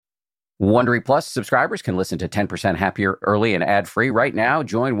Wondery Plus subscribers can listen to 10% Happier early and ad-free right now.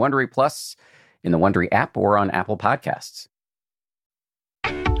 Join Wondery Plus in the Wondery app or on Apple Podcasts.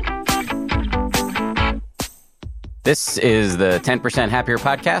 This is the 10% Happier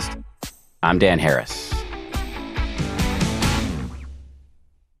podcast. I'm Dan Harris.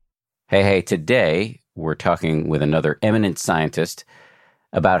 Hey, today we're talking with another eminent scientist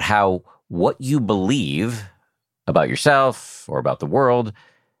about how what you believe about yourself or about the world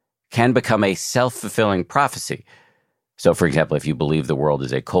can become a self-fulfilling prophecy. So, for example, if you believe the world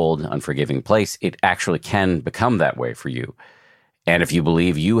is a cold, unforgiving place, it actually can become that way for you. And if you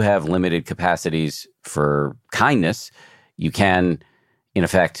believe you have limited capacities for kindness, you can, in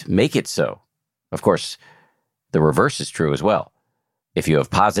effect, make it so. Of course, the reverse is true as well. If you have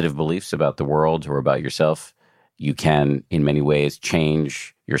positive beliefs about the world or about yourself, you can, in many ways,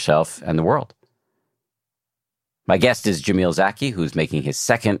 change yourself and the world. My guest is Jamil Zaki, who's making his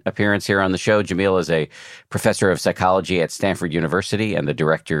second appearance here on the show. Jamil is a professor of psychology at Stanford University and the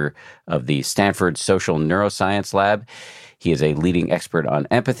director of the Stanford Social Neuroscience Lab. He is a leading expert on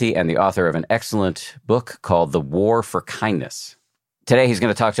empathy and the author of an excellent book called The War for Kindness. Today, he's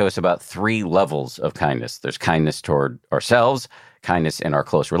going to talk to us about 3 levels of kindness. There's kindness toward ourselves, kindness in our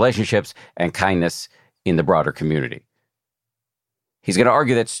close relationships, and kindness in the broader community. He's going to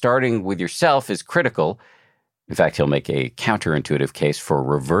argue that starting with yourself is critical. In fact, he'll make a counterintuitive case for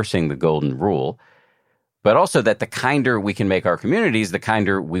reversing the golden rule, but also that the kinder we can make our communities, the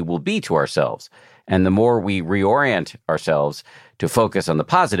kinder we will be to ourselves. And the more we reorient ourselves to focus on the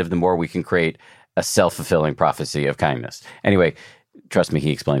positive, the more we can create a self-fulfilling prophecy of kindness. Anyway, trust me,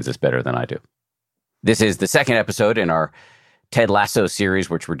 he explains this better than I do. This is the second episode in our Ted Lasso series,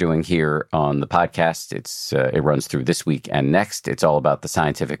 which we're doing here on the podcast. It runs through this week and next. It's all about the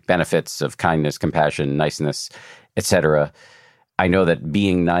scientific benefits of kindness, compassion, niceness, etc. I know that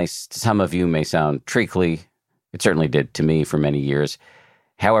being nice to some of you may sound treacly. It certainly did to me for many years.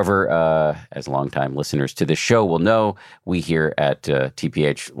 However, as longtime listeners to this show will know, we here at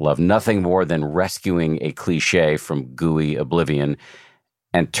TPH love nothing more than rescuing a cliche from gooey oblivion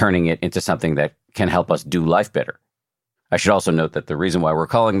and turning it into something that can help us do life better. I should also note that the reason why we're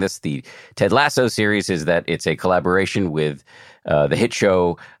calling this the Ted Lasso series is that it's a collaboration with the hit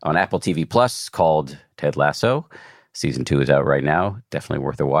show on Apple TV Plus called Ted Lasso. Season 2 is out right now. Definitely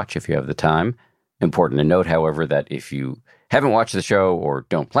worth a watch if you have the time. Important to note, however, that if you haven't watched the show or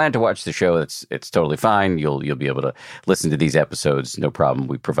don't plan to watch the show, it's totally fine. You'll be able to listen to these episodes, no problem.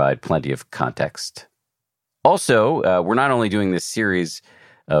 We provide plenty of context. Also, we're not only doing this series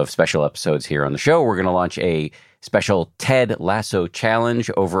of special episodes here on the show, we're going to launch a special Ted Lasso challenge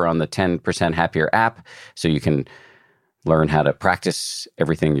over on the 10% Happier app, so you can learn how to practice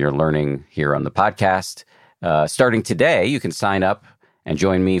everything you're learning here on the podcast. Starting today, you can sign up and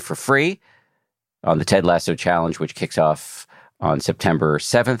join me for free on the Ted Lasso challenge, which kicks off on September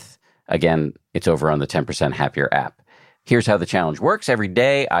 7th. Again, it's over on the 10% Happier app. Here's how the challenge works. Every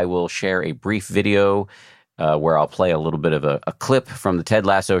day, I will share a brief video where I'll play a little bit of a clip from the Ted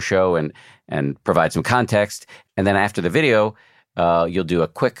Lasso show and provide some context. And then after the video, you'll do a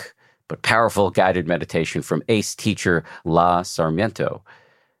quick but powerful guided meditation from ACE teacher La Sarmiento.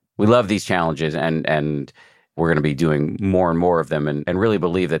 We love these challenges, and we're going to be doing more and more of them, and really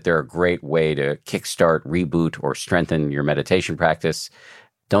believe that they're a great way to kickstart, reboot, or strengthen your meditation practice.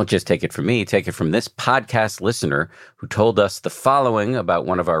 Don't just take it from me, take it from this podcast listener who told us the following about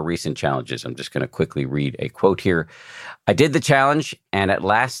one of our recent challenges. I'm just going to quickly read a quote here. I did the challenge, and at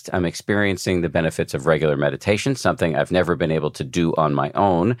last I'm experiencing the benefits of regular meditation, something I've never been able to do on my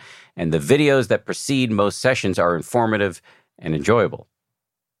own. And the videos that precede most sessions are informative and enjoyable.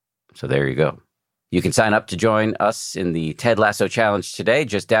 So there you go. You can sign up to join us in the Ted Lasso challenge today.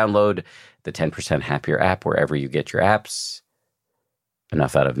 Just download the 10% Happier app wherever you get your apps.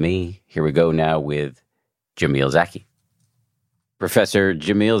 Enough out of me. Here we go now with Jamil Zaki. Professor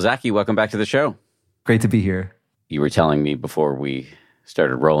Jamil Zaki, welcome back to the show. Great to be here. You were telling me before we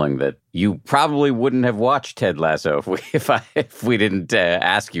started rolling that you probably wouldn't have watched Ted Lasso if we didn't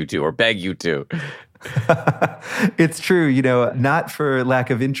ask you to or beg you to. It's true, not for lack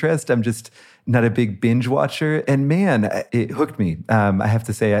of interest. I'm just not a big binge watcher. And man, it hooked me. I have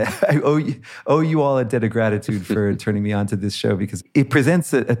to say, I owe you all a debt of gratitude for turning me on to this show, because it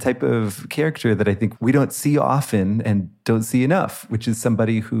presents a type of character that I think we don't see often and don't see enough, which is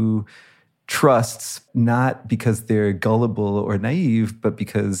somebody who trusts not because they're gullible or naive, but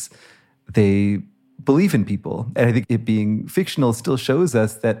because they believe in people. And I think it being fictional still shows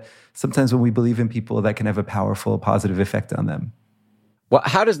us that sometimes when we believe in people, that can have a powerful, positive effect on them. Well,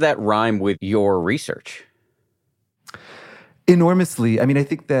 how does that rhyme with your research? Enormously. I mean, I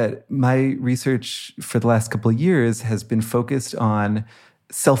think that my research for the last couple of years has been focused on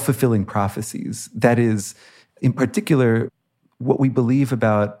self-fulfilling prophecies. That is, in particular, what we believe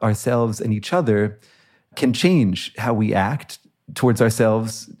about ourselves and each other can change how we act towards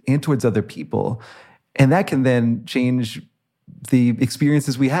ourselves and towards other people. And that can then change the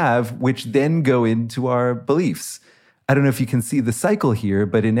experiences we have, which then go into our beliefs. I don't know if you can see the cycle here,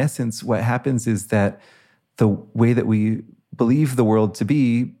 but in essence, what happens is that the way that we believe the world to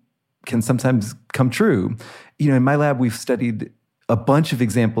be can sometimes come true. In my lab, we've studied a bunch of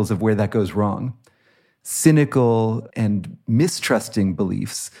examples of where that goes wrong. Cynical and mistrusting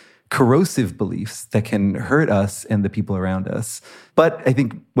beliefs, corrosive beliefs that can hurt us and the people around us. But I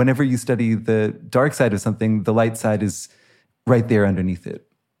think whenever you study the dark side of something, the light side is right there underneath it.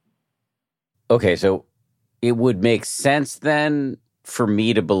 Okay, so it would make sense then for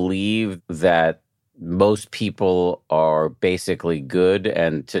me to believe that most people are basically good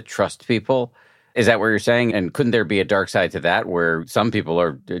and to trust people. Is that what you're saying? And couldn't there be a dark side to that where some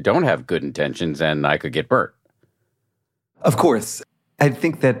people don't have good intentions and I could get burnt? Of course. I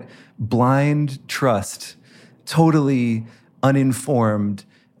think that blind trust, totally uninformed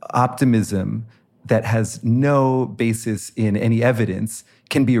optimism that has no basis in any evidence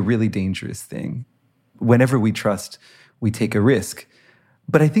can be a really dangerous thing. Whenever we trust, we take a risk.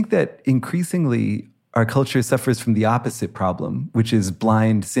 But I think that increasingly our culture suffers from the opposite problem, which is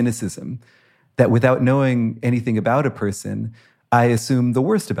blind cynicism, that without knowing anything about a person, I assume the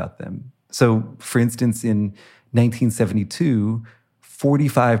worst about them. So, for instance, in 1972,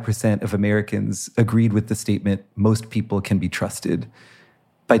 45% of Americans agreed with the statement, most people can be trusted.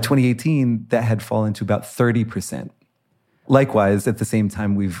 By 2018, that had fallen to about 30%. Likewise, at the same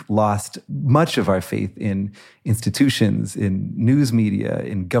time, we've lost much of our faith in institutions, in news media,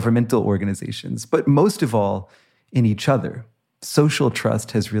 in governmental organizations, but most of all, in each other. Social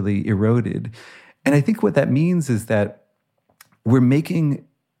trust has really eroded. And I think what that means is that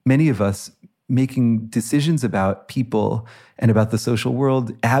many of us making decisions about people and about the social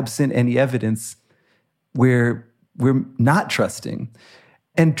world absent any evidence where we're not trusting.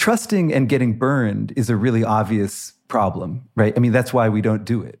 And trusting and getting burned is a really obvious problem, right? I mean, that's why we don't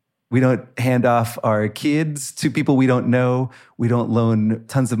do it. We don't hand off our kids to people we don't know. We don't loan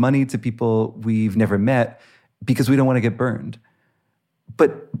tons of money to people we've never met because we don't want to get burned.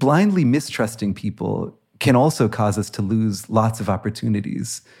 But blindly mistrusting people can also cause us to lose lots of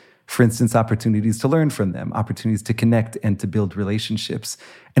opportunities. For instance, opportunities to learn from them, opportunities to connect and to build relationships.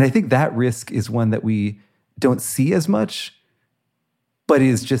 And I think that risk is one that we don't see as much, but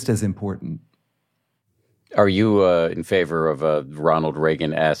is just as important. Are you in favor of a Ronald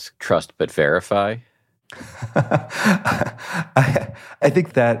Reagan-esque trust but verify? I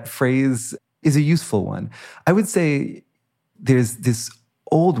think that phrase is a useful one. I would say there's this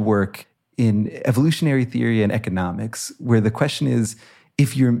old work in evolutionary theory and economics where the question is,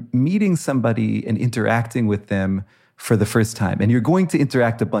 if you're meeting somebody and interacting with them for the first time, and you're going to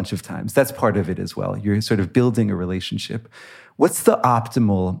interact a bunch of times, that's part of it as well. You're sort of building a relationship. What's the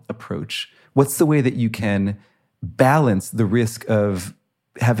optimal approach? What's the way that you can balance the risk of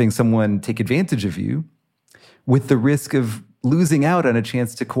having someone take advantage of you with the risk of losing out on a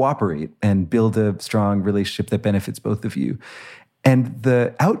chance to cooperate and build a strong relationship that benefits both of you? And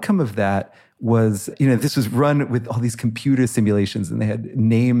the outcome of that was, this was run with all these computer simulations, and they had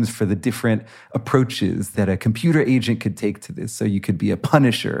names for the different approaches that a computer agent could take to this. So you could be a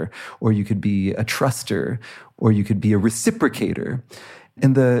punisher, or you could be a truster, or you could be a reciprocator.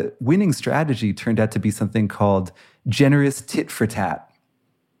 And the winning strategy turned out to be something called generous tit for tat.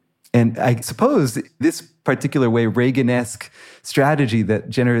 And I suppose this particular way, Reagan-esque strategy that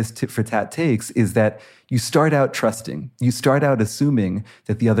generous tit for tat takes is that you start out trusting. You start out assuming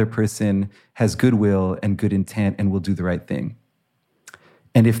that the other person has goodwill and good intent and will do the right thing.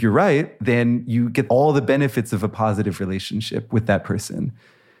 And if you're right, then you get all the benefits of a positive relationship with that person.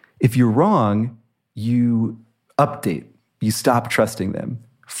 If you're wrong, you update. You stop trusting them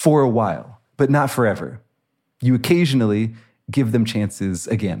for a while, but not forever. You occasionally give them chances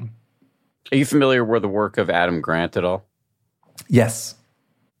again. Are you familiar with the work of Adam Grant at all? Yes.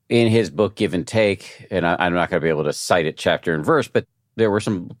 In his book, Give and Take, and I'm not going to be able to cite it chapter and verse, but there were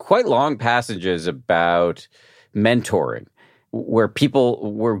some quite long passages about mentoring, where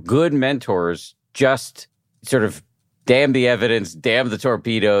people were good mentors, just sort of damn the evidence, damn the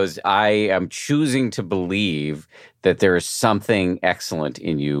torpedoes. I am choosing to believe that there is something excellent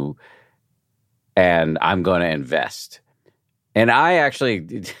in you, and I'm going to invest. And I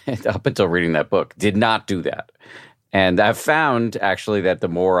actually, up until reading that book, did not do that. And I've found, actually, that the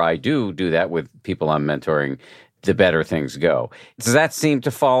more I do that with people I'm mentoring, the better things go. Does that seem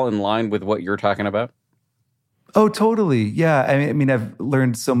to fall in line with what you're talking about? Oh, totally. Yeah. I mean, I've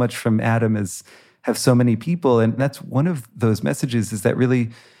learned so much from Adam, as have so many people. And that's one of those messages, is that really,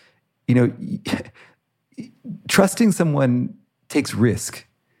 you know, trusting someone takes risk.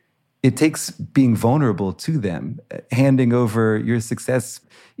 It takes being vulnerable to them, handing over your success,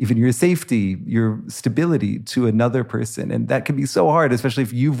 even your safety, your stability to another person. And that can be so hard, especially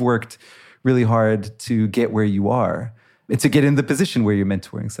if you've worked really hard to get where you are and to get in the position where you're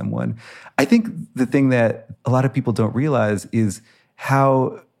mentoring someone. I think the thing that a lot of people don't realize is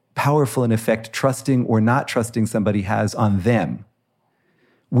how powerful an effect trusting or not trusting somebody has on them.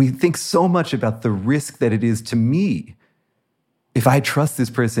 We think so much about the risk that it is to me. If I trust this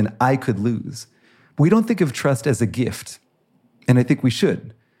person, I could lose. We don't think of trust as a gift, and I think we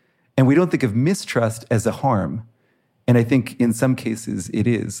should. And we don't think of mistrust as a harm, and I think in some cases it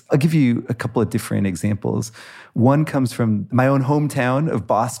is. I'll give you a couple of different examples. One comes from my own hometown of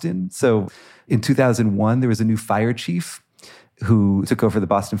Boston. So in 2001, there was a new fire chief who took over the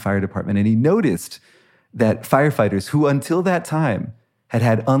Boston Fire Department, and he noticed that firefighters who until that time had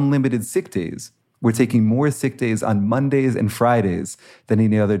had unlimited sick days were taking more sick days on Mondays and Fridays than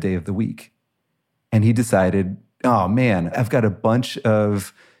any other day of the week. And he decided, oh man, I've got a bunch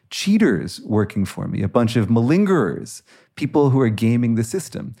of cheaters working for me, a bunch of malingerers, people who are gaming the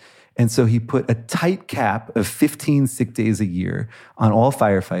system. And so he put a tight cap of 15 sick days a year on all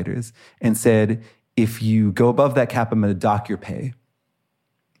firefighters and said, if you go above that cap, I'm going to dock your pay.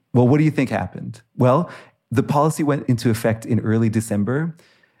 Well, what do you think happened? Well, the policy went into effect in early December,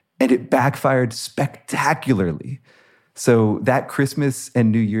 and it backfired spectacularly. So that Christmas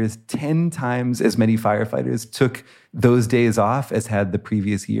and New Year's, 10 times as many firefighters took those days off as had the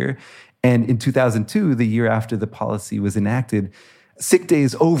previous year. And in 2002, the year after the policy was enacted, sick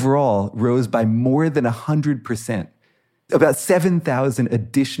days overall rose by more than 100%. About 7,000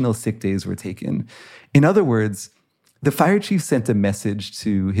 additional sick days were taken. In other words, the fire chief sent a message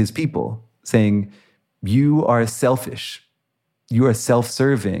to his people saying, you are selfish. You are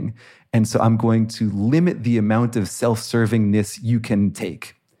self-serving. And so I'm going to limit the amount of self-servingness you can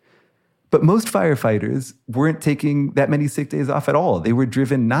take. But most firefighters weren't taking that many sick days off at all. They were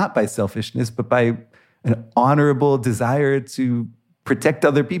driven not by selfishness, but by an honorable desire to protect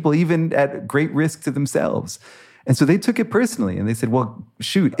other people, even at great risk to themselves. And so they took it personally, and they said, well,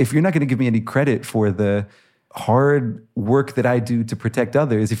 shoot, if you're not going to give me any credit for the hard work that I do to protect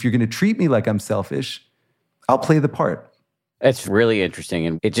others, if you're going to treat me like I'm selfish, I'll play the part. It's really interesting.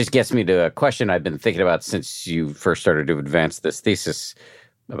 And it just gets me to a question I've been thinking about since you first started to advance this thesis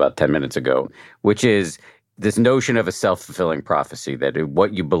about 10 minutes ago, which is this notion of a self-fulfilling prophecy, that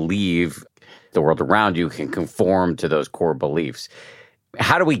what you believe, the world around you can conform to those core beliefs.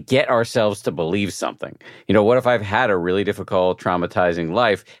 How do we get ourselves to believe something? You know, what if I've had a really difficult, traumatizing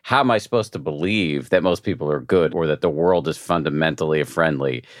life? How am I supposed to believe that most people are good or that the world is fundamentally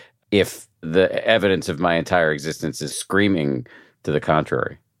friendly if the evidence of my entire existence is screaming to the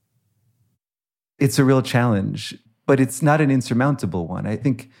contrary? It's a real challenge, but it's not an insurmountable one. I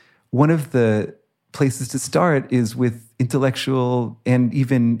think one of the places to start is with intellectual and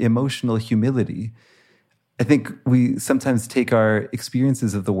even emotional humility. I think we sometimes take our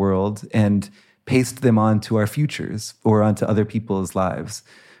experiences of the world and paste them onto our futures or onto other people's lives.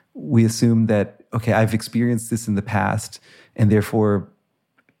 We assume that, okay, I've experienced this in the past, and therefore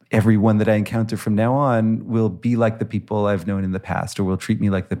everyone that I encounter from now on will be like the people I've known in the past, or will treat me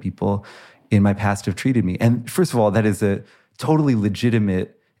like the people in my past have treated me. And first of all, that is a totally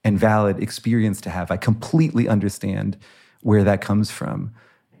legitimate and valid experience to have. I completely understand where that comes from.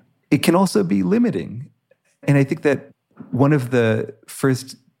 It can also be limiting. And I think that one of the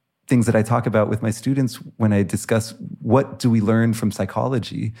first things that I talk about with my students when I discuss what do we learn from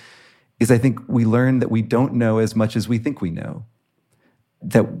psychology is I think we learn that we don't know as much as we think we know.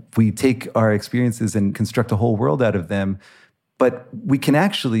 That we take our experiences and construct a whole world out of them, but we can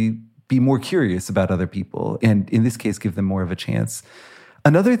actually be more curious about other people, and in this case, give them more of a chance.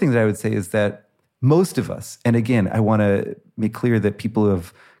 Another thing that I would say is that most of us, and again, I want to make clear that people who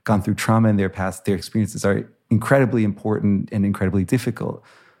have gone through trauma in their past, their experiences are incredibly important and incredibly difficult.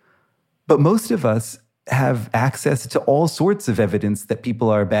 But most of us have access to all sorts of evidence that people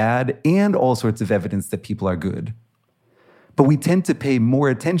are bad and all sorts of evidence that people are good. But we tend to pay more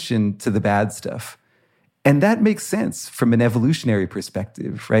attention to the bad stuff. And that makes sense from an evolutionary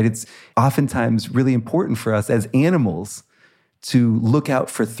perspective, right? It's oftentimes really important for us as animals to look out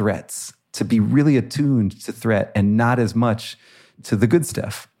for threats, to be really attuned to threat and not as much to the good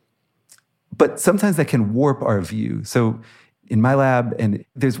stuff. But sometimes that can warp our view. So in my lab, and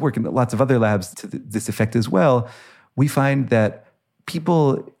there's work in lots of other labs to this effect as well, we find that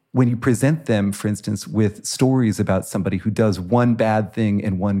people, when you present them, for instance, with stories about somebody who does one bad thing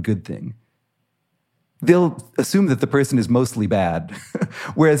and one good thing, they'll assume that the person is mostly bad.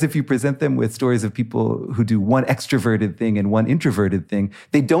 Whereas if you present them with stories of people who do one extroverted thing and one introverted thing,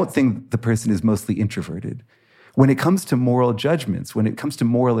 they don't think the person is mostly introverted. When it comes to moral judgments, when it comes to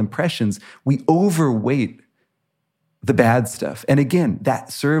moral impressions, we overweight the bad stuff. And again,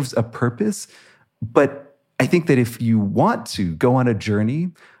 that serves a purpose. But I think that if you want to go on a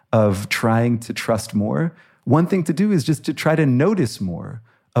journey of trying to trust more, one thing to do is just to try to notice more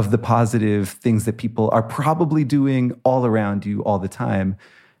of the positive things that people are probably doing all around you all the time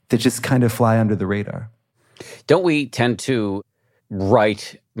that just kind of fly under the radar. Don't we tend to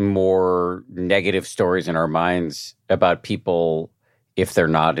write more negative stories in our minds about people if they're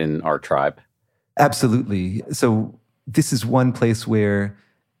not in our tribe? Absolutely. So this is one place where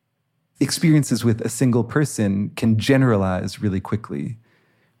experiences with a single person can generalize really quickly,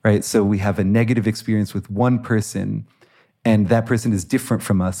 right? So we have a negative experience with one person, and that person is different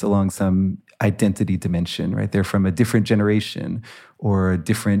from us along some identity dimension, right? They're from a different generation or a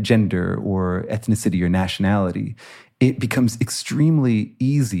different gender or ethnicity or nationality. It becomes extremely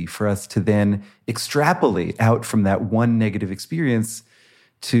easy for us to then extrapolate out from that one negative experience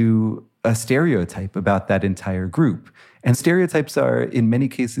to a stereotype about that entire group. And stereotypes are, in many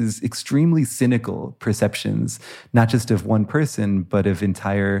cases, extremely cynical perceptions, not just of one person, but of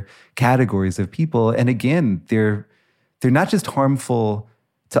entire categories of people. And again, they're not just harmful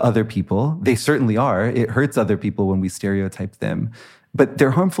to other people. They certainly are. It hurts other people when we stereotype them. But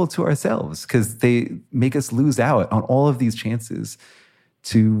they're harmful to ourselves because they make us lose out on all of these chances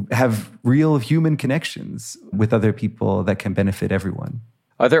to have real human connections with other people that can benefit everyone.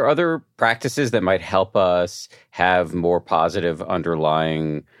 Are there other practices that might help us have more positive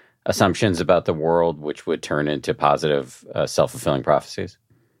underlying assumptions about the world, which would turn into positive self-fulfilling prophecies?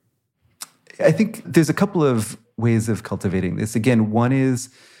 I think there's a couple of ways of cultivating this. Again, one is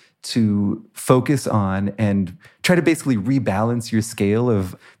to focus on and try to basically rebalance your scale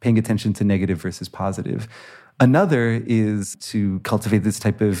of paying attention to negative versus positive. Another is to cultivate this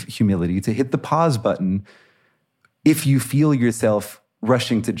type of humility, to hit the pause button if you feel yourself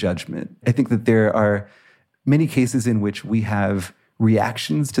rushing to judgment. I think that there are many cases in which we have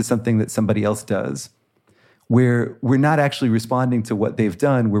reactions to something that somebody else does where we're not actually responding to what they've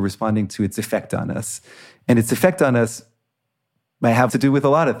done, we're responding to its effect on us. And its effect on us might have to do with a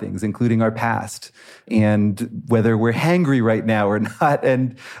lot of things, including our past and whether we're hangry right now or not,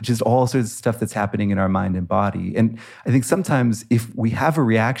 and just all sorts of stuff that's happening in our mind and body. And I think sometimes if we have a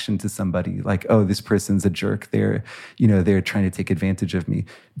reaction to somebody like, oh, this person's a jerk, they're trying to take advantage of me,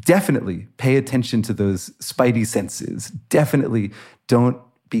 definitely pay attention to those spidey senses. Definitely don't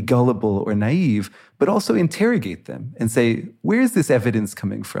be gullible or naive, but also interrogate them and say, where's this evidence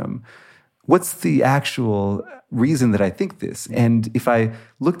coming from? What's the actual reason that I think this? And if I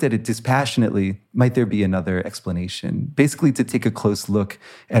looked at it dispassionately, might there be another explanation? Basically, to take a close look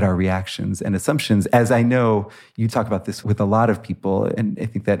at our reactions and assumptions. As I know, you talk about this with a lot of people, and I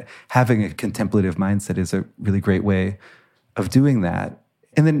think that having a contemplative mindset is a really great way of doing that.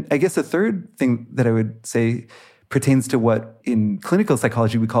 And then I guess a third thing that I would say pertains to what in clinical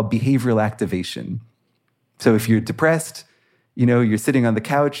psychology we call behavioral activation. So if you're depressed, you're sitting on the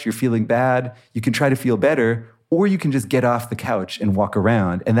couch, you're feeling bad, you can try to feel better, or you can just get off the couch and walk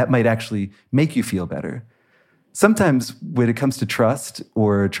around, and that might actually make you feel better. Sometimes when it comes to trust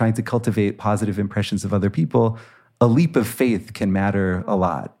or trying to cultivate positive impressions of other people, a leap of faith can matter a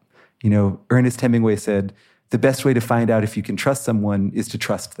lot. Ernest Hemingway said, the best way to find out if you can trust someone is to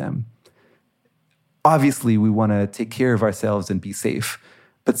trust them. Obviously, we want to take care of ourselves and be safe,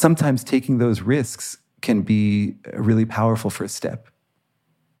 but sometimes taking those risks can be a really powerful first step.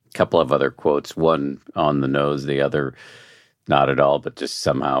 A couple of other quotes, one on the nose, the other not at all, but just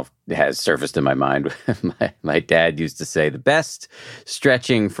somehow has surfaced in my mind. My dad used to say, the best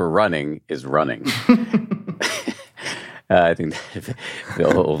stretching for running is running. I think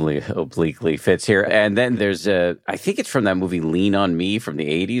that only obliquely fits here. And then there's I think it's from that movie Lean on Me from the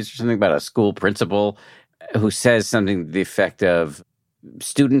 80s or something about a school principal who says something to the effect of,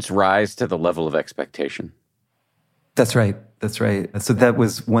 students rise to the level of expectation. That's right. So that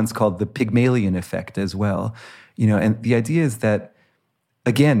was once called the Pygmalion effect as well. And the idea is that,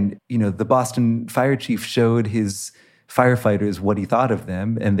 again, the Boston fire chief showed his firefighters what he thought of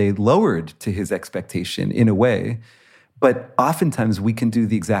them, and they lowered to his expectation in a way. But oftentimes we can do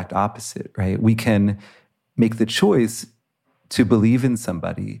the exact opposite, right? We can make the choice to believe in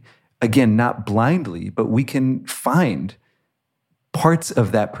somebody, again, not blindly, but we can find parts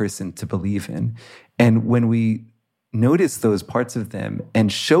of that person to believe in. And when we notice those parts of them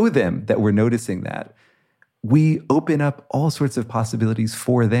and show them that we're noticing that, we open up all sorts of possibilities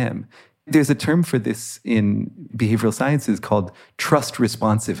for them. There's a term for this in behavioral sciences called trust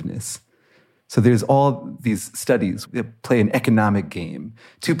responsiveness. So there's all these studies that play an economic game.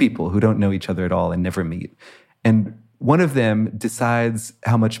 Two people who don't know each other at all and never meet. And one of them decides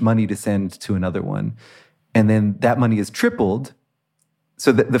how much money to send to another one. And then that money is tripled.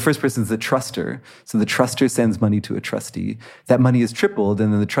 So the first person is the truster. So the truster sends money to a trustee. That money is tripled,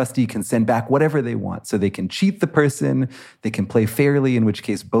 and then the trustee can send back whatever they want. So they can cheat the person, they can play fairly, in which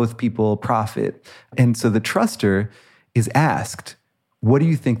case both people profit. And so the truster is asked, what do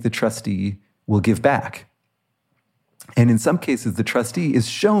you think the trustee will give back? And in some cases, the trustee is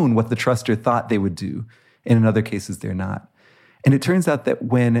shown what the truster thought they would do. And in other cases, they're not. And it turns out that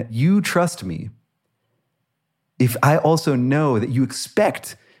when you trust me, if I also know that you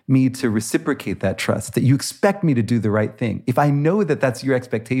expect me to reciprocate that trust, that you expect me to do the right thing, if I know that that's your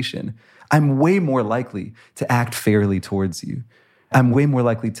expectation, I'm way more likely to act fairly towards you. I'm way more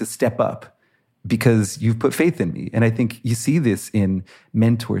likely to step up because you've put faith in me. And I think you see this in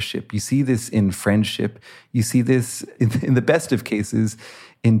mentorship. You see this in friendship. You see this, in the best of cases,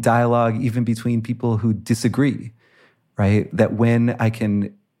 in dialogue, even between people who disagree, right? That when I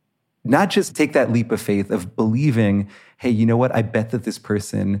can not just take that leap of faith of believing, hey, you know what? I bet that this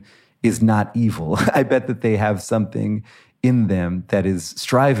person is not evil. I bet that they have something in them that is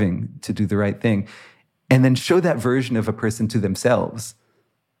striving to do the right thing. And then show that version of a person to themselves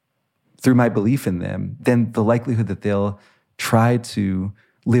through my belief in them, then the likelihood that they'll try to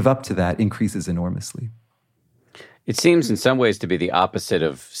live up to that increases enormously. It seems in some ways to be the opposite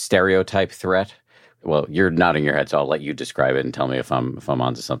of stereotype threat. Well, you're nodding your head, so I'll let you describe it and tell me if I'm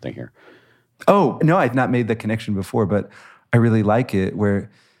onto something here. Oh, no, I've not made the connection before, but I really like it, where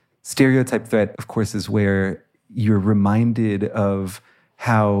stereotype threat, of course, is where you're reminded of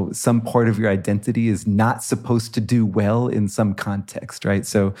how some part of your identity is not supposed to do well in some context, right?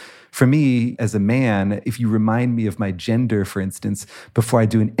 So for me, as a man, if you remind me of my gender, for instance, before I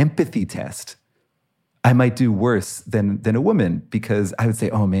do an empathy test, I might do worse than a woman, because I would say,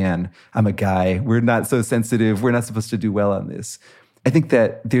 oh man, I'm a guy. We're not so sensitive. We're not supposed to do well on this. I think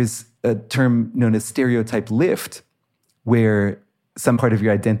that there's a term known as stereotype lift, where some part of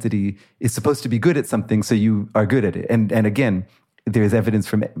your identity is supposed to be good at something, so you are good at it. And again, there's evidence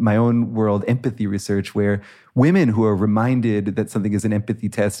from my own world, empathy research, where women who are reminded that something is an empathy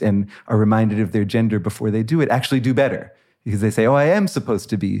test and are reminded of their gender before they do it actually do better, because they say, oh, I am supposed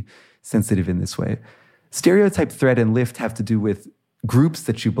to be sensitive in this way. Stereotype threat and lift have to do with groups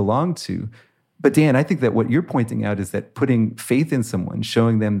that you belong to. But Dan, I think that what you're pointing out is that putting faith in someone,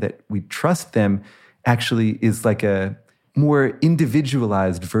 showing them that we trust them, actually is like a more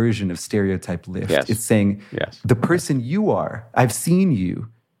individualized version of stereotype lift. Yes. It's saying, yes, the person you are, I've seen you,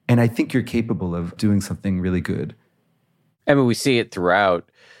 and I think you're capable of doing something really good. I mean, we see it throughout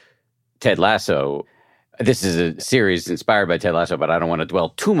Ted Lasso. This is a series inspired by Ted Lasso, but I don't want to dwell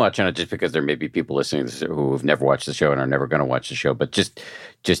too much on it just because there may be people listening to this who have never watched the show and are never going to watch the show. But just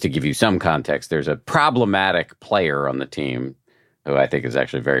to give you some context, there's a problematic player on the team who I think is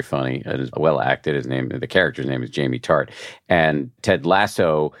actually very funny and is well acted. The character's name is Jamie Tart. And Ted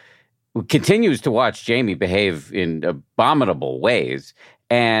Lasso continues to watch Jamie behave in abominable ways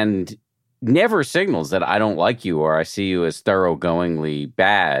and never signals that I don't like you or I see you as thoroughgoingly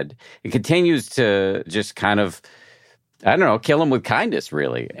bad. It continues to just kind of, I don't know, kill him with kindness,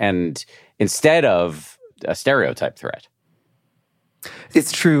 really. And instead of a stereotype threat.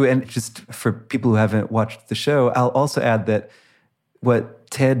 It's true. And just for people who haven't watched the show, I'll also add that what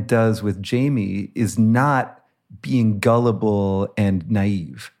Ted does with Jamie is not being gullible and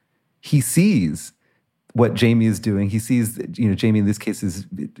naive. He sees what Jamie is doing. He sees that, Jamie in this case is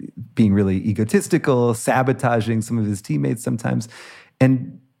being really egotistical, sabotaging some of his teammates sometimes.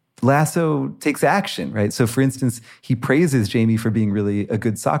 And Lasso takes action, right? So for instance, he praises Jamie for being really a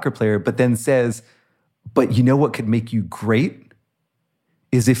good soccer player, but then says, but you know what could make you great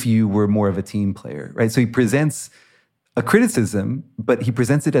is if you were more of a team player, right? So he presents a criticism, but he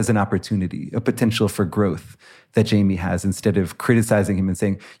presents it as an opportunity, a potential for growth that Jamie has, instead of criticizing him and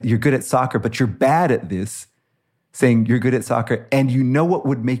saying, you're good at soccer, but you're bad at this, saying you're good at soccer, and you know what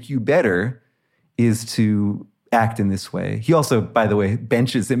would make you better is to act in this way. He also, by the way,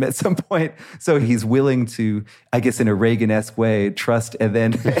 benches him at some point. So he's willing to, I guess in a Reagan-esque way, trust and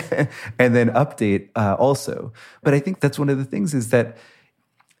then and then update also. But I think that's one of the things, is that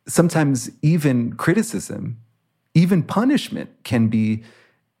sometimes even criticism, even punishment, can be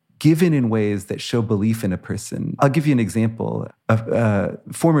given in ways that show belief in a person. I'll give you an example. A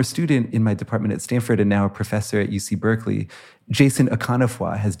former student in my department at Stanford and now a professor at UC Berkeley, Jason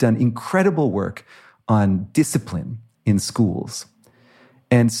Akanafwa, has done incredible work on discipline in schools.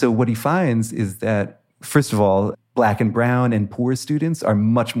 And so what he finds is that, first of all, Black and brown and poor students are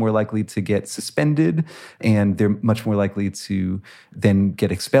much more likely to get suspended, and they're much more likely to then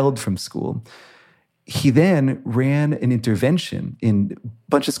get expelled from school. He then ran an intervention in a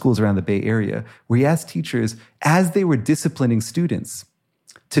bunch of schools around the Bay Area where he asked teachers, as they were disciplining students,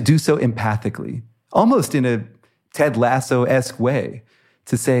 to do so empathically, almost in a Ted Lasso-esque way,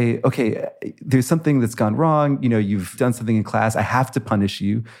 to say, okay, there's something that's gone wrong. You've done something in class. I have to punish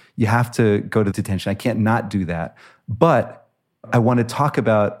you. You have to go to detention. I can't not do that. But I want to talk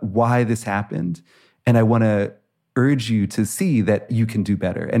about why this happened, and I want to urge you to see that you can do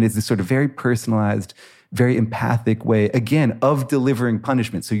better. And it's this sort of very personalized, very empathic way, again, of delivering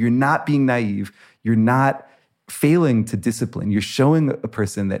punishment. So you're not being naive. You're not failing to discipline. You're showing a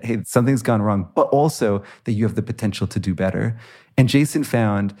person that, hey, something's gone wrong, but also that you have the potential to do better. And Jason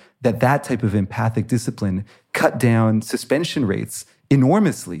found that that type of empathic discipline cut down suspension rates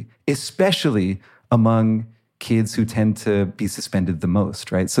enormously, especially among kids who tend to be suspended the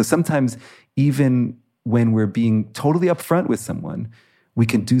most, right? So sometimes even when we're being totally upfront with someone, we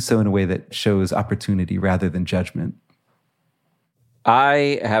can do so in a way that shows opportunity rather than judgment.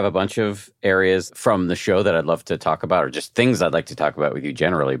 I have a bunch of areas from the show that I'd love to talk about, or just things I'd like to talk about with you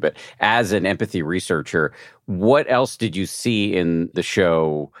generally. But as an empathy researcher, what else did you see in the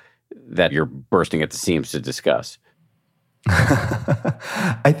show that you're bursting at the seams to discuss?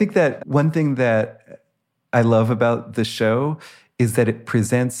 I think that one thing that I love about the show is that it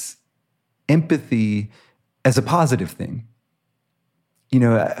presents empathy as a positive thing.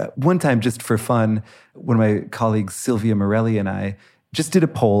 One time, just for fun, one of my colleagues, Sylvia Morelli, and I just did a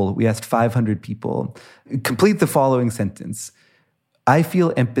poll. We asked 500 people, complete the following sentence. I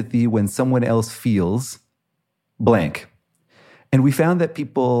feel empathy when someone else feels blank. And we found that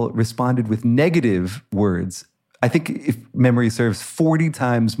people responded with negative words, I think, if memory serves, 40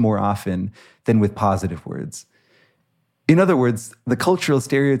 times more often than with positive words. In other words, the cultural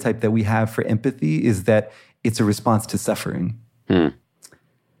stereotype that we have for empathy is that it's a response to suffering.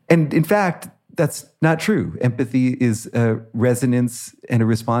 And in fact, that's not true. Empathy is a resonance and a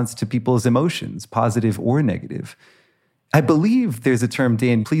response to people's emotions, positive or negative. I believe there's a term,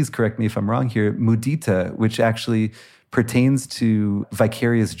 Dan, please correct me if I'm wrong here, mudita, which actually pertains to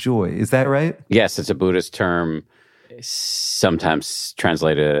vicarious joy. Is that right? Yes, it's a Buddhist term, sometimes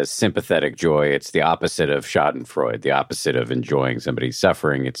translated as sympathetic joy. It's the opposite of schadenfreude, the opposite of enjoying somebody's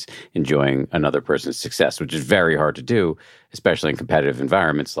suffering. It's enjoying another person's success, which is very hard to do, especially in competitive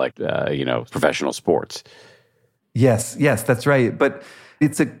environments like, professional sports. Yes, that's right. But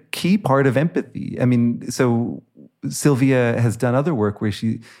it's a key part of empathy. I mean, so Sylvia has done other work where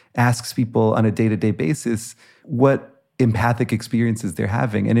she asks people on a day-to-day basis what empathic experiences they're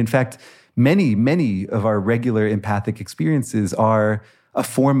having. And in fact, many of our regular empathic experiences are a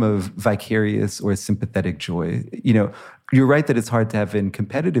form of vicarious or sympathetic joy. You're right that it's hard to have in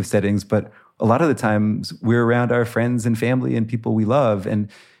competitive settings, but a lot of the times we're around our friends and family and people we love, and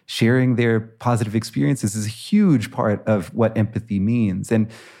sharing their positive experiences is a huge part of what empathy means. And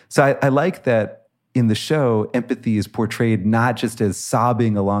so I like that in the show, empathy is portrayed not just as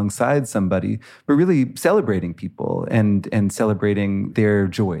sobbing alongside somebody, but really celebrating people and celebrating their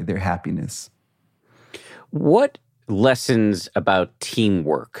joy, their happiness. What lessons about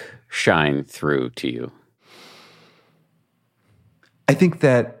teamwork shine through to you? I think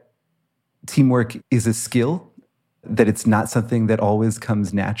that teamwork is a skill, that it's not something that always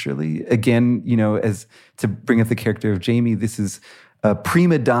comes naturally. Again, as to bring up the character of Jamie, this is a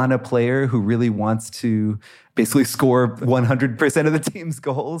prima donna player who really wants to basically score 100% of the team's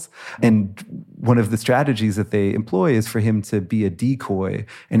goals. And one of the strategies that they employ is for him to be a decoy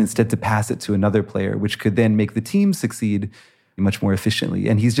and instead to pass it to another player, which could then make the team succeed much more efficiently.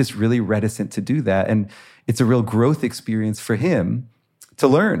 And he's just really reticent to do that. And it's a real growth experience for him to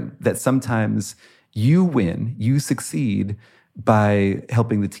learn that sometimes you win, you succeed by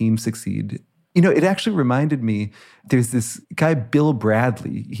helping the team succeed. It actually reminded me, there's this guy, Bill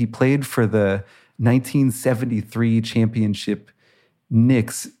Bradley. He played for the 1973 championship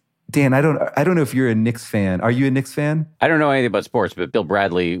Knicks. Dan, I don't know if you're a Knicks fan. Are you a Knicks fan? I don't know anything about sports, but Bill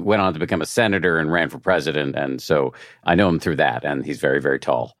Bradley went on to become a senator and ran for president. And so I know him through that. And he's very, very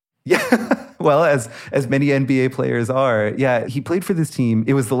tall. Yeah. Well, as many NBA players are. Yeah, he played for this team.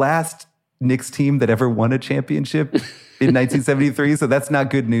 It was the last Knicks team that ever won a championship. in 1973. So that's not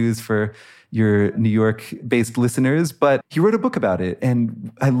good news for your New York-based listeners. But he wrote a book about it.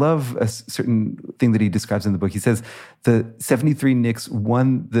 And I love a certain thing that he describes in the book. He says the 73 Knicks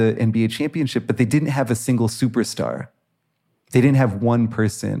won the NBA championship, but they didn't have a single superstar. They didn't have one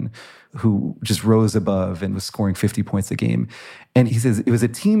person who just rose above and was scoring 50 points a game. And he says it was a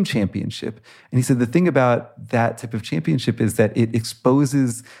team championship. And he said the thing about that type of championship is that it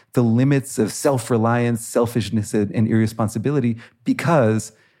exposes the limits of self-reliance, selfishness, and irresponsibility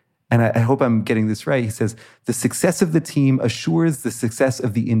because, and I hope I'm getting this right, he says, the success of the team assures the success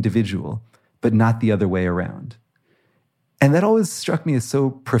of the individual, but not the other way around. And that always struck me as so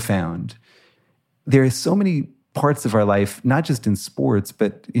profound. There are so many parts of our life, not just in sports,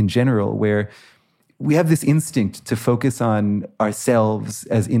 but in general, where we have this instinct to focus on ourselves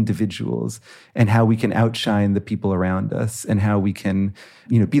as individuals and how we can outshine the people around us and how we can,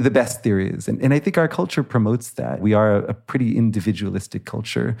 be the best there is. And I think our culture promotes that. We are a pretty individualistic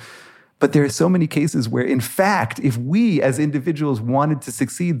culture. But there are so many cases where, in fact, if we as individuals wanted to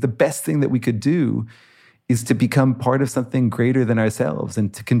succeed, the best thing that we could do is to become part of something greater than ourselves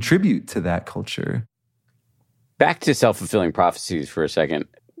and to contribute to that culture. Back to self-fulfilling prophecies for a second.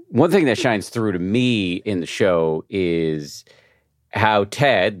 One thing that shines through to me in the show is how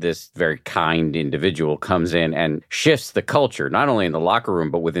Ted, this very kind individual, comes in and shifts the culture, not only in the locker room,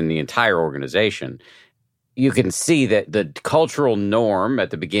 but within the entire organization. You can see that the cultural norm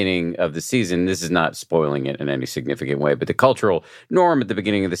at the beginning of the season, this is not spoiling it in any significant way, but the cultural norm at the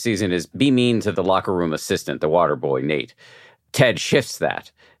beginning of the season is be mean to the locker room assistant, the water boy, Nate. Ted shifts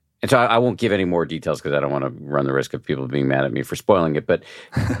that. And so I won't give any more details because I don't want to run the risk of people being mad at me for spoiling it. But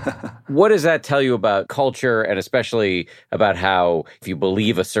what does that tell you about culture, and especially about how if you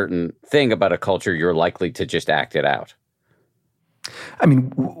believe a certain thing about a culture, you're likely to just act it out? I mean,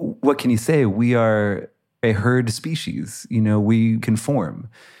 what can you say? We are a herd species. We conform.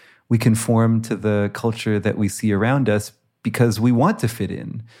 We conform to the culture that we see around us because we want to fit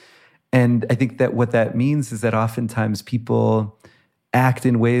in. And I think that what that means is that oftentimes people act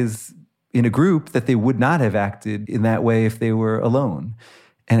in ways in a group that they would not have acted in that way if they were alone.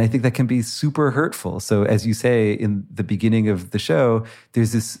 And I think that can be super hurtful. So as you say in the beginning of the show,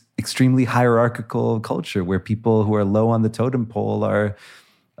 there's this extremely hierarchical culture where people who are low on the totem pole are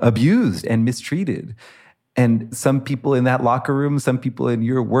abused and mistreated. And some people in that locker room, some people in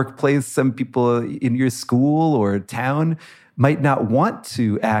your workplace, some people in your school or town might not want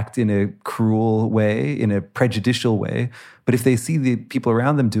to act in a cruel way, in a prejudicial way. But if they see the people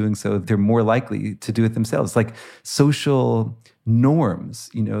around them doing so, they're more likely to do it themselves. Like social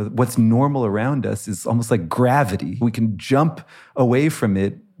norms, what's normal around us is almost like gravity. We can jump away from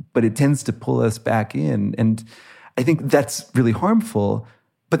it, but it tends to pull us back in. And I think that's really harmful.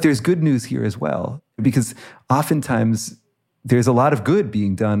 But there's good news here as well, because oftentimes there's a lot of good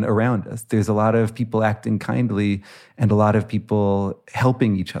being done around us. There's a lot of people acting kindly and a lot of people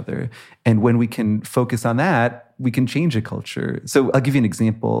helping each other. And when we can focus on that, we can change a culture. So I'll give you an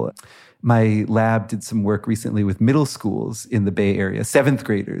example. My lab did some work recently with middle schools in the Bay Area, 7th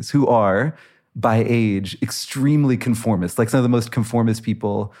graders who are, by age, extremely conformist, like some of the most conformist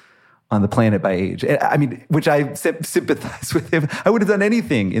people on the planet by age. I mean, which I sympathize with him. I would have done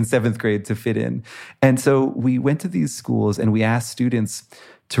anything in 7th grade to fit in. And so we went to these schools and we asked students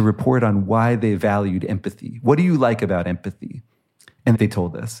to report on why they valued empathy. What do you like about empathy? And they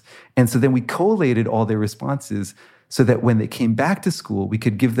told us. And so then we collated all their responses so that when they came back to school, we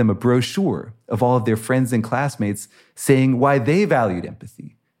could give them a brochure of all of their friends and classmates saying why they valued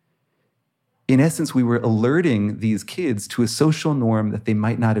empathy. In essence, we were alerting these kids to a social norm that they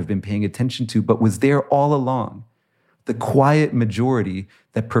might not have been paying attention to, but was there all along. The quiet majority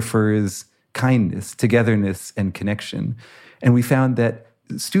that prefers kindness, togetherness, and connection. And we found that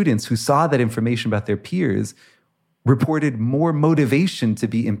students who saw that information about their peers reported more motivation to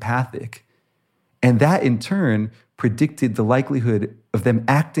be empathic. And that, in turn, predicted the likelihood of them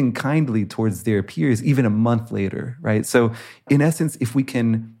acting kindly towards their peers even a month later, right? So, in essence, if we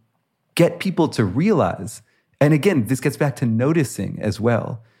can get people to realize, and again, this gets back to noticing as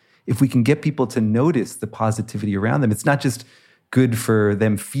well. If we can get people to notice the positivity around them, it's not just good for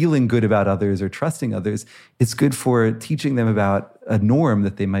them feeling good about others or trusting others. It's good for teaching them about a norm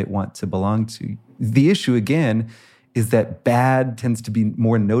that they might want to belong to. The issue, again, is that bad tends to be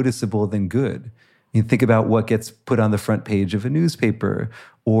more noticeable than good. You think about what gets put on the front page of a newspaper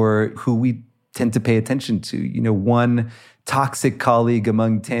or who we tend to pay attention to. One toxic colleague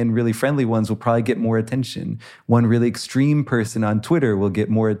among 10 really friendly ones will probably get more attention. One really extreme person on Twitter will get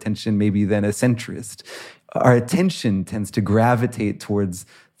more attention maybe than a centrist. Our attention tends to gravitate towards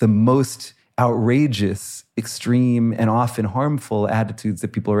the most outrageous, extreme, and often harmful attitudes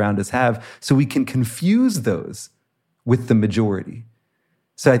that people around us have, so we can confuse those with the majority.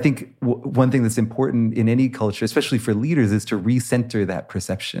 So I think one thing that's important in any culture, especially for leaders, is to recenter that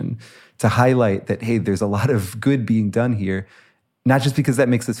perception, to highlight that, hey, there's a lot of good being done here, not just because that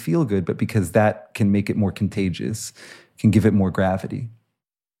makes us feel good, but because that can make it more contagious, can give it more gravity.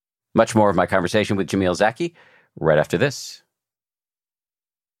 Much more of my conversation with Jamil Zaki right after this.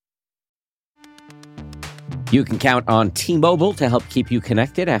 You can count on T-Mobile to help keep you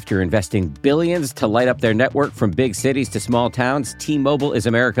connected after investing billions to light up their network from big cities to small towns. T-Mobile is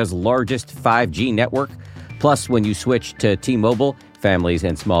America's largest 5G network. Plus, when you switch to T-Mobile, families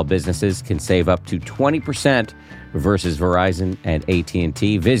and small businesses can save up to 20% versus Verizon and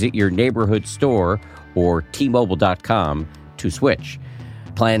AT&T. Visit your neighborhood store or T-Mobile.com to switch.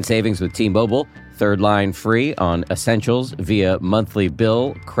 Plan savings with T-Mobile. Third line free on essentials via monthly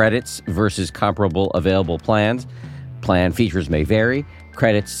bill credits versus comparable available plans. Plan features may vary.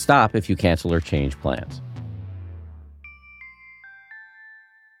 Credits stop if you cancel or change plans.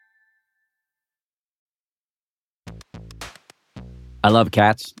 I love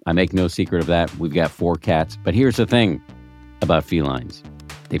cats. I make no secret of that. We've got 4 cats. But here's the thing about felines.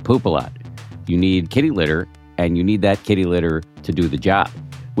 They poop a lot. You need kitty litter, and you need that kitty litter to do the job.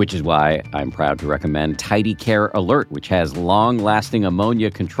 Which is why I'm proud to recommend Tidy Care Alert, which has long-lasting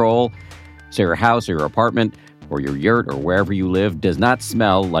ammonia control, so your house or your apartment or your yurt or wherever you live does not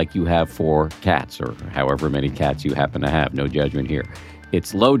smell like you have 4 cats or however many cats you happen to have. No judgment here.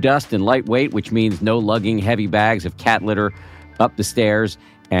 It's low dust and lightweight, which means no lugging heavy bags of cat litter up the stairs,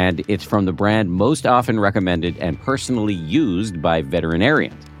 and it's from the brand most often recommended and personally used by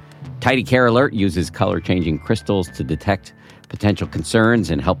veterinarians. Tidy Care Alert uses color-changing crystals to detect potential concerns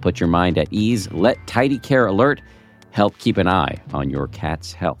and help put your mind at ease. Let Tidy Care Alert help keep an eye on your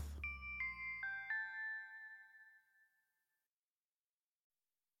cat's health.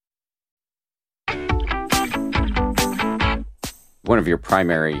 One of your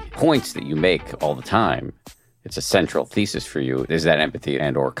primary points that you make all the time, it's a central thesis for you, is that empathy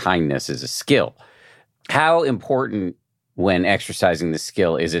and or kindness is a skill. How important when exercising the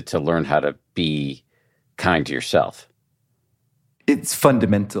skill is it to learn how to be kind to yourself? It's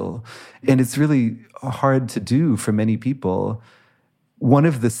fundamental, and it's really hard to do for many people. One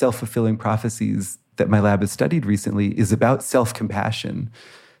of the self-fulfilling prophecies that my lab has studied recently is about self-compassion.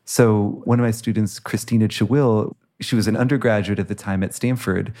 So one of my students, Christina Chawil, she was an undergraduate at the time at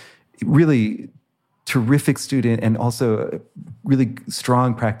Stanford, really terrific student and also a really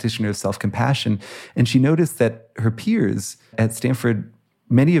strong practitioner of self-compassion. And she noticed that her peers at Stanford,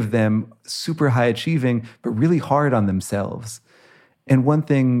 many of them super high achieving, but really hard on themselves. And one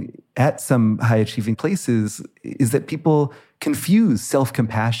thing at some high-achieving places is that people confuse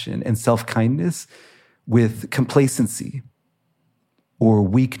self-compassion and self-kindness with complacency or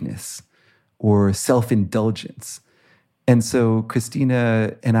weakness or self-indulgence. And so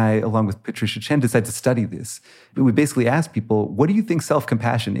Christina and I, along with Patricia Chen, decided to study this. We basically asked people, what do you think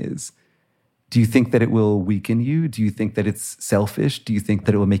self-compassion is? Do you think that it will weaken you? Do you think that it's selfish? Do you think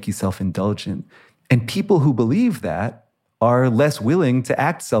that it will make you self-indulgent? And people who believe that are less willing to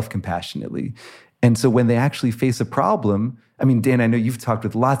act self-compassionately. And so when they actually face a problem, I mean, Dan, I know you've talked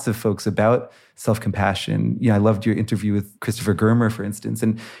with lots of folks about self-compassion. You know, I loved your interview with Christopher Germer, for instance.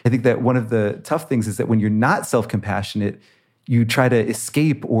 And I think that one of the tough things is that when you're not self-compassionate, you try to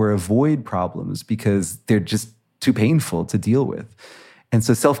escape or avoid problems because they're just too painful to deal with. And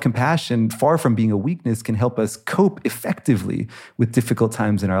so self-compassion, far from being a weakness, can help us cope effectively with difficult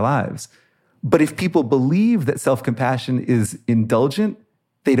times in our lives. But if people believe that self-compassion is indulgent,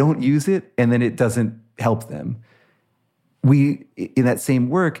 they don't use it, and then it doesn't help them. We, in that same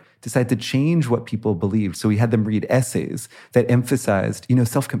work, decided to change what people believed. So we had them read essays that emphasized,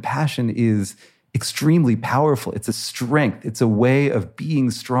 self-compassion is extremely powerful. It's a strength. It's a way of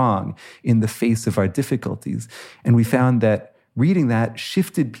being strong in the face of our difficulties. And we found that reading that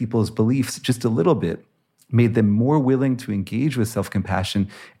shifted people's beliefs just a little bit, made them more willing to engage with self-compassion,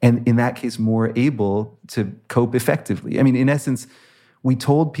 and in that case, more able to cope effectively. I mean, in essence, we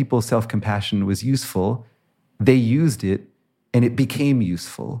told people self-compassion was useful, they used it, and it became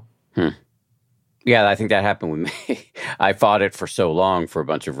useful. Yeah, I think that happened with me. I fought it for so long for a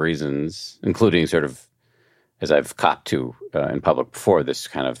bunch of reasons, including sort of, as I've copped to in public before, this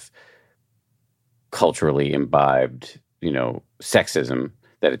kind of culturally imbibed, sexism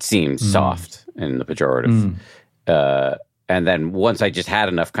that it seems soft in the pejorative. And then once I just had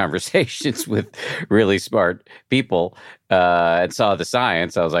enough conversations with really smart people and saw the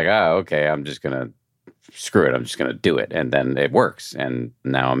science, I was like, oh, okay, I'm just going to screw it, I'm just going to do it. And then it works. And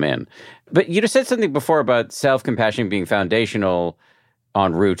now I'm in. But you just said something before about self-compassion being foundational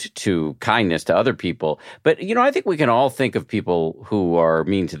en route to kindness to other people. But, I think we can all think of people who are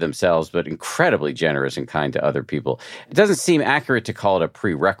mean to themselves, but incredibly generous and kind to other people. It doesn't seem accurate to call it a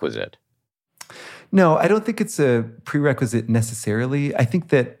prerequisite. No, I don't think it's a prerequisite necessarily. I think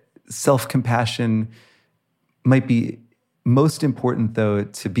that self-compassion might be most important, though,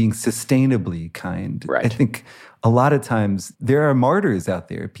 to being sustainably kind. Right. I think a lot of times there are martyrs out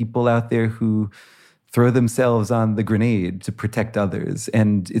there, people out there who throw themselves on the grenade to protect others.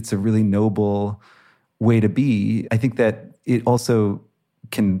 And it's a really noble way to be. I think that it also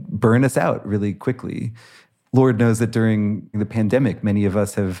can burn us out really quickly. Lord knows that during the pandemic, many of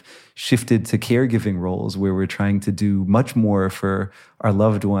us have shifted to caregiving roles where we're trying to do much more for our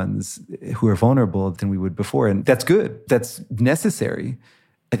loved ones who are vulnerable than we would before. And that's good. That's necessary.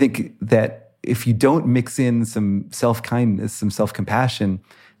 I think that if you don't mix in some self-kindness, some self-compassion,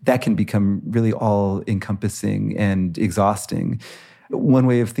 that can become really all-encompassing and exhausting. One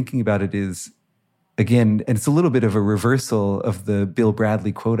way of thinking about it is, again, and it's a little bit of a reversal of the Bill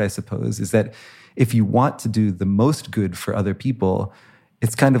Bradley quote, I suppose, is that if you want to do the most good for other people,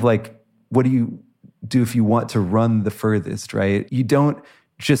 it's kind of like, what do you do if you want to run the furthest, right? You don't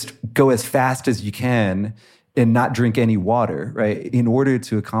just go as fast as you can and not drink any water, right? In order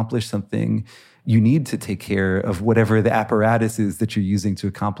to accomplish something, you need to take care of whatever the apparatus is that you're using to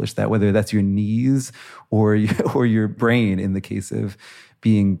accomplish that, whether that's your knees or your brain in the case of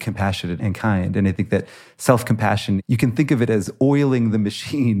being compassionate and kind. And I think that self-compassion, you can think of it as oiling the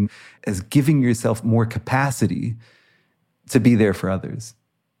machine, as giving yourself more capacity to be there for others.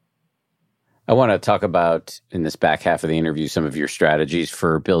 I want to talk about, in this back half of the interview, some of your strategies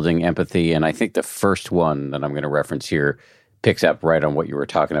for building empathy. And I think the first one that I'm going to reference here picks up right on what you were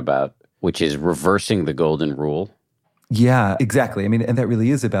talking about, which is reversing the golden rule. Yeah, exactly. I mean, and that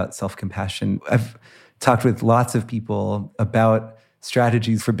really is about self-compassion. I've talked with lots of people about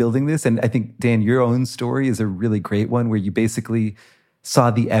strategies for building this. And I think, Dan, your own story is a really great one where you basically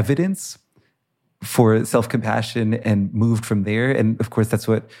saw the evidence for self-compassion and moved from there. And of course, that's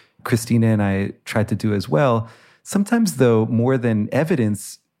what Christina and I tried to do as well. Sometimes, though, more than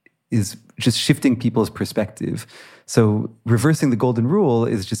evidence is just shifting people's perspective. So reversing the golden rule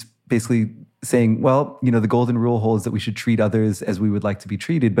is just basically saying, well, the golden rule holds that we should treat others as we would like to be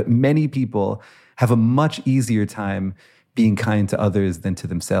treated. But many people have a much easier time being kind to others than to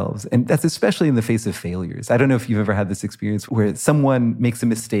themselves. And that's especially in the face of failures. I don't know if you've ever had this experience where someone makes a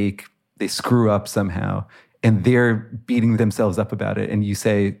mistake, they screw up somehow, and they're beating themselves up about it. And you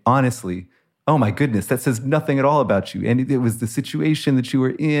say, honestly, oh my goodness, that says nothing at all about you. And it was the situation that you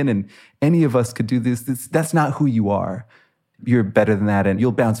were in, and any of us could do this. That's not who you are. You're better than that, and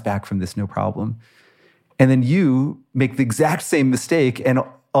you'll bounce back from this, no problem. And then you make the exact same mistake, and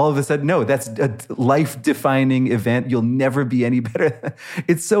all of a sudden, no, that's a life-defining event. You'll never be any better.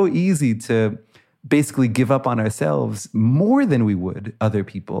 It's so easy to basically give up on ourselves more than we would other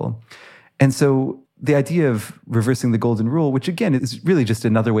people. And so the idea of reversing the golden rule, which again is really just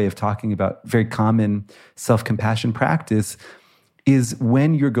another way of talking about very common self-compassion practice, is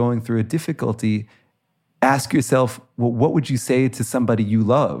when you're going through a difficulty, ask yourself, well, what would you say to somebody you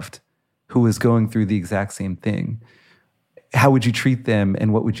loved who was going through the exact same thing? How would you treat them,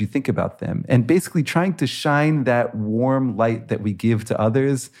 and what would you think about them? And basically trying to shine that warm light that we give to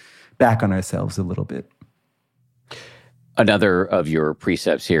others back on ourselves a little bit. Another of your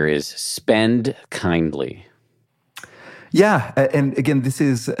precepts here is spend kindly. Yeah, and again, this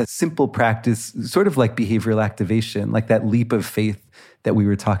is a simple practice, sort of like behavioral activation, like that leap of faith that we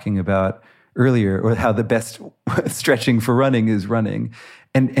were talking about earlier, or how the best stretching for running is running.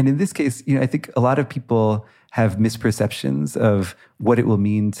 And in this case, I think a lot of people have misperceptions of what it will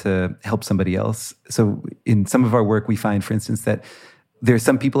mean to help somebody else. So in some of our work, we find, for instance, that there are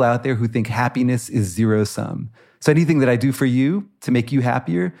some people out there who think happiness is zero sum. So anything that I do for you to make you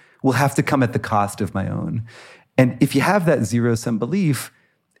happier will have to come at the cost of my own. And if you have that zero sum belief,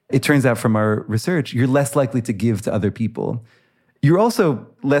 it turns out from our research, you're less likely to give to other people. You're also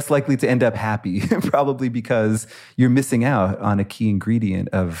less likely to end up happy, probably because you're missing out on a key ingredient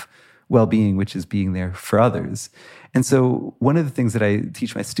of well-being, which is being there for others. And so one of the things that I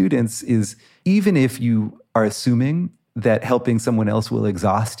teach my students is, even if you are assuming that helping someone else will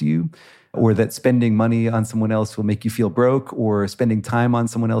exhaust you, or that spending money on someone else will make you feel broke, or spending time on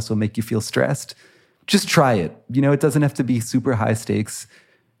someone else will make you feel stressed, just try it. It doesn't have to be super high stakes.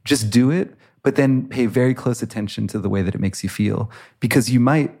 Just do it, but then pay very close attention to the way that it makes you feel. Because you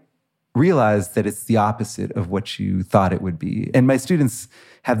might realize that it's the opposite of what you thought it would be. And my students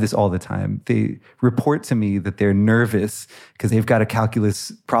have this all the time. They report to me that they're nervous because they've got a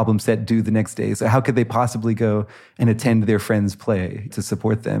calculus problem set due the next day. So how could they possibly go and attend their friend's play to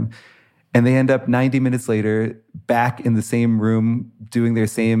support them? And they end up 90 minutes later back in the same room doing their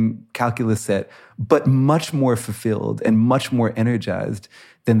same calculus set, but much more fulfilled and much more energized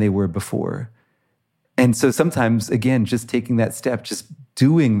than they were before. And so sometimes, again, just taking that step, just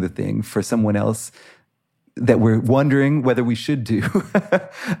doing the thing for someone else that we're wondering whether we should do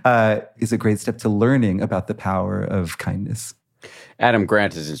is a great step to learning about the power of kindness. Adam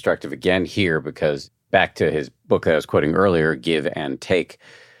Grant is instructive again here because back to his book that I was quoting earlier, Give and Take,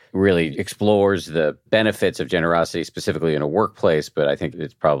 really explores the benefits of generosity, specifically in a workplace, but I think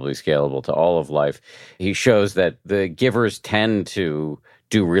it's probably scalable to all of life. He shows that the givers tend to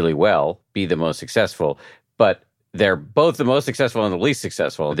do really well, be the most successful, but they're both the most successful and the least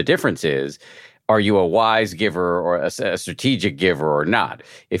successful. The difference is, are you a wise giver or a strategic giver or not?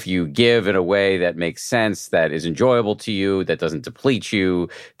 If you give in a way that makes sense, that is enjoyable to you, that doesn't deplete you,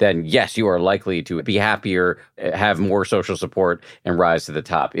 then yes, you are likely to be happier, have more social support, and rise to the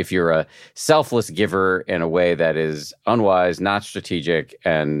top. If you're a selfless giver in a way that is unwise, not strategic,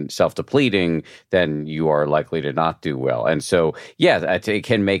 and self-depleting, then you are likely to not do well. And so, yeah, it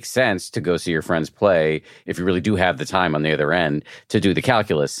can make sense to go see your friends play if you really do have the time on the other end to do the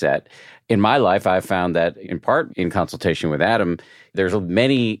calculus set. In my life, I've found that in part in consultation with Adam, there's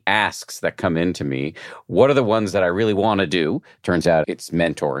many asks that come into me. What are the ones that I really want to do? Turns out it's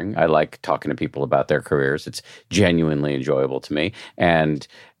mentoring. I like talking to people about their careers. It's genuinely enjoyable to me. And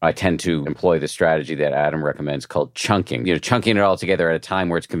I tend to employ the strategy that Adam recommends called chunking. Chunking it all together at a time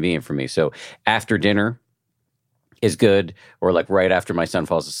where it's convenient for me. So after dinner is good, or like right after my son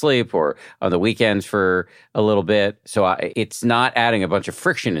falls asleep, or on the weekends for a little bit. So it's not adding a bunch of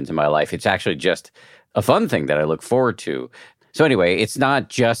friction into my life. It's actually just a fun thing that I look forward to. So anyway, it's not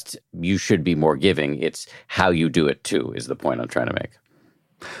just you should be more giving. It's how you do it too, is the point I'm trying to make.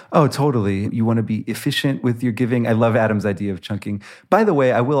 Oh, totally. You want to be efficient with your giving. I love Adam's idea of chunking. By the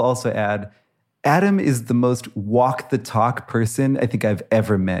way, I will also add, Adam is the most walk the talk person I think I've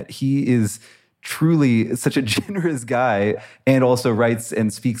ever met. He is truly such a generous guy and also writes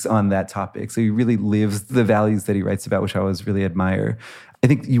and speaks on that topic. So he really lives the values that he writes about, which I always really admire. I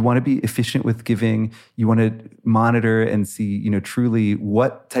think you want to be efficient with giving. You want to monitor and see, truly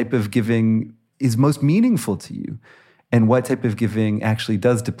what type of giving is most meaningful to you and what type of giving actually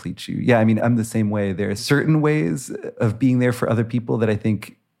does deplete you. Yeah, I mean, I'm the same way. There are certain ways of being there for other people that I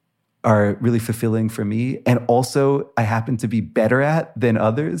think are really fulfilling for me. And also I happen to be better at than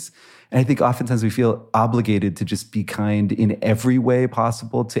others. And I think oftentimes we feel obligated to just be kind in every way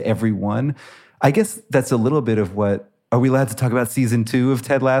possible to everyone. I guess that's a little bit of what, are we allowed to talk about season 2 of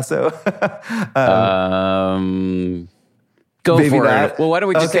Ted Lasso? Go for it. Well, why don't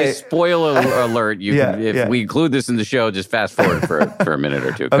we just say spoiler alert? If we include this in the show, just fast forward for a minute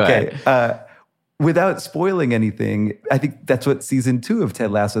or two. Go ahead. Without spoiling anything, I think that's what season 2 of Ted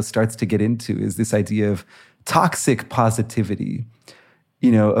Lasso starts to get into, is this idea of toxic positivity.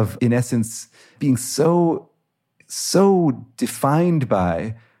 Of, in essence, being so defined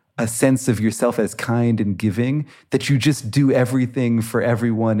by a sense of yourself as kind and giving that you just do everything for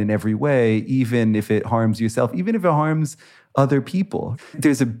everyone in every way, even if it harms yourself, even if it harms other people.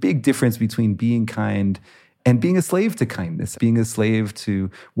 There's a big difference between being kind and being a slave to kindness, being a slave to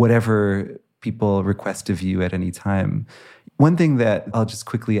whatever people request of you at any time. One thing that I'll just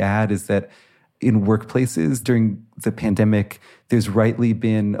quickly add is that in workplaces during the pandemic, there's rightly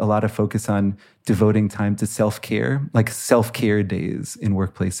been a lot of focus on devoting time to self-care, like self-care days in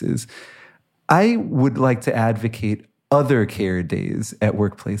workplaces. I would like to advocate other care days at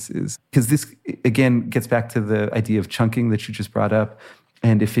workplaces, because this, again, gets back to the idea of chunking that you just brought up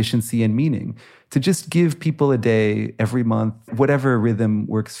and efficiency and meaning. To just give people a day every month, whatever rhythm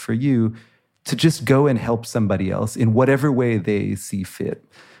works for you, to just go and help somebody else in whatever way they see fit.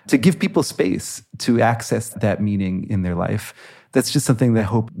 To give people space to access that meaning in their life. That's just something that I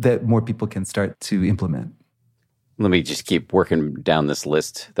hope that more people can start to implement. Let me just keep working down this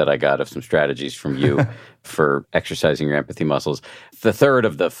list that I got of some strategies from you for exercising your empathy muscles. The third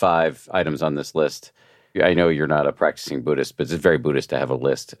of the 5 items on this list, I know you're not a practicing Buddhist, but it's very Buddhist to have a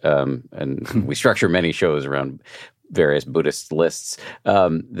list. And we structure many shows around various Buddhist lists.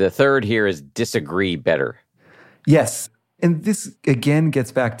 The third here is disagree better. Yes. And this, again,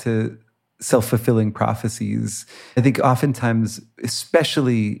 gets back to self-fulfilling prophecies. I think oftentimes,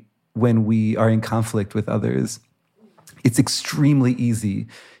 especially when we are in conflict with others, it's extremely easy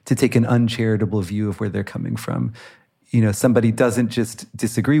to take an uncharitable view of where they're coming from. somebody doesn't just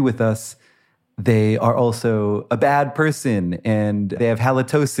disagree with us, they are also a bad person and they have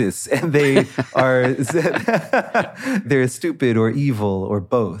halitosis and they are, they're stupid or evil or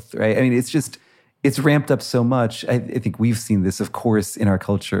both, right? I mean, it's ramped up so much. I think we've seen this, of course, in our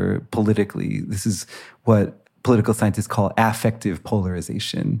culture politically. This is what political scientists call affective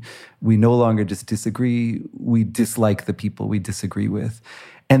polarization. We no longer just disagree, we dislike the people we disagree with.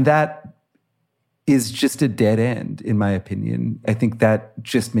 And that is just a dead end, in my opinion. I think that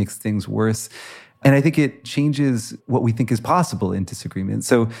just makes things worse. And I think it changes what we think is possible in disagreement.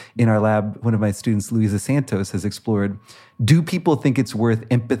 So in our lab, one of my students, Luisa Santos, has explored, do people think it's worth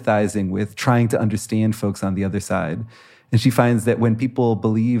empathizing with, trying to understand folks on the other side? And she finds that when people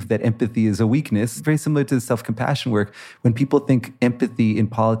believe that empathy is a weakness, very similar to the self-compassion work, when people think empathy in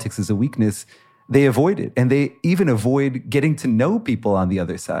politics is a weakness, they avoid it. And they even avoid getting to know people on the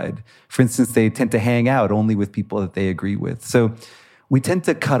other side. For instance, they tend to hang out only with people that they agree with. So we tend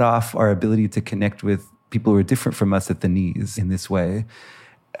to cut off our ability to connect with people who are different from us at the knees in this way.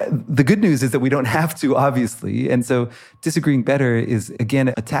 The good news is that we don't have to, obviously. And so disagreeing better is,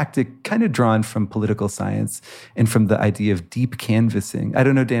 again, a tactic kind of drawn from political science and from the idea of deep canvassing. I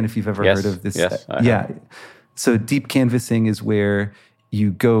don't know, Dan, if you've ever heard of this. Yes, I have. So deep canvassing is where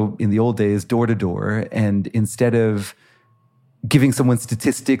you go, in the old days, door to door, and instead of giving someone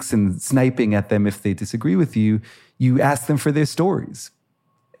statistics and sniping at them if they disagree with you, you ask them for their stories.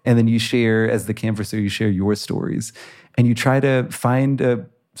 And then you share, as the canvasser, you share your stories. And you try to find a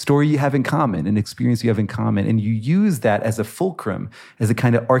story you have in common, an experience you have in common. And you use that as a fulcrum, as a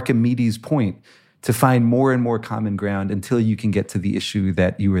kind of Archimedes point to find more and more common ground until you can get to the issue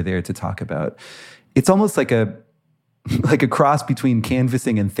that you were there to talk about. It's almost like a cross between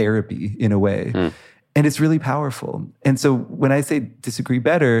canvassing and therapy in a way. And it's really powerful. And so when I say disagree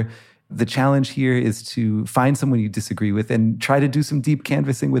better, the challenge here is to find someone you disagree with and try to do some deep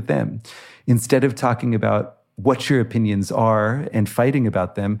canvassing with them. Instead of talking about what your opinions are and fighting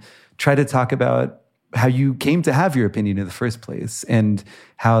about them, try to talk about how you came to have your opinion in the first place and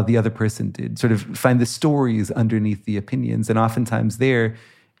how the other person did. Sort of find the stories underneath the opinions. And oftentimes there,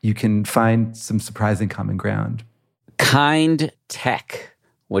 you can find some surprising common ground. Kind tech.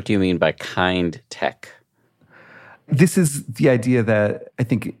 What do you mean by kind tech? This is the idea that I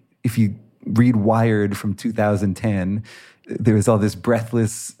think if you read Wired from 2010, there was all this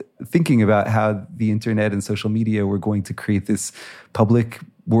breathless thinking about how the internet and social media were going to create this public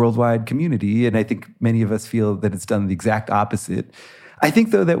worldwide community. And I think many of us feel that it's done the exact opposite. I think,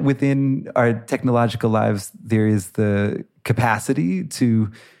 though, that within our technological lives, there is the capacity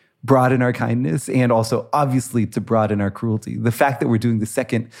to broaden our kindness and also, obviously, to broaden our cruelty. The fact that we're doing the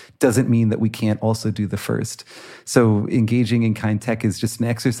second doesn't mean that we can't also do the first. So engaging in kind tech is just an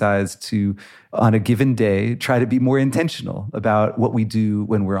exercise to, on a given day, try to be more intentional about what we do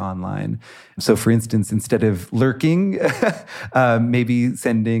when we're online. So, for instance, instead of lurking, maybe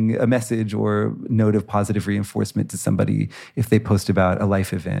sending a message or note of positive reinforcement to somebody if they post about a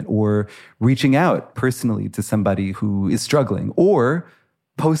life event, or reaching out personally to somebody who is struggling, or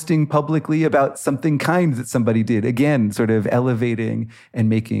posting publicly about something kind that somebody did. Again, sort of elevating and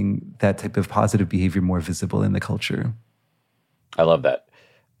making that type of positive behavior more visible in the culture. I love that.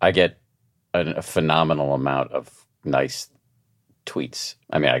 I get a phenomenal amount of nice tweets.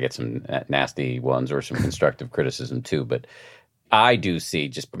 I mean, I get some nasty ones or some constructive criticism too, but I do see,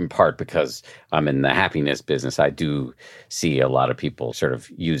 just in part because I'm in the happiness business, I do see a lot of people sort of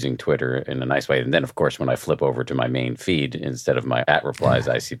using Twitter in a nice way. And then, of course, when I flip over to my main feed, instead of my @replies,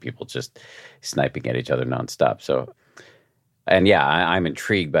 I see people just sniping at each other nonstop. So, and yeah, I'm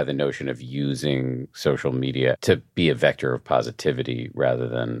intrigued by the notion of using social media to be a vector of positivity rather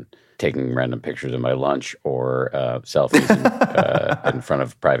than taking random pictures of my lunch or selfies in front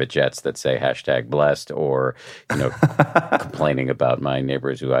of private jets that say #blessed, or complaining about my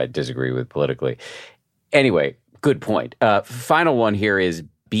neighbors who I disagree with politically. Anyway, good point. Final one here is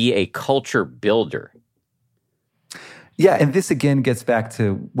be a culture builder. Yeah, and this again gets back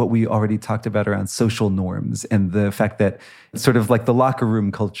to what we already talked about around social norms and the fact that sort of like the locker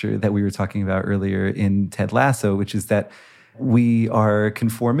room culture that we were talking about earlier in Ted Lasso, which is that we are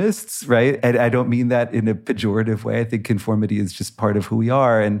conformists, right? And I don't mean that in a pejorative way. I think conformity is just part of who we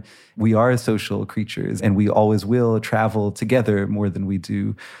are. And we are social creatures, and we always will travel together more than we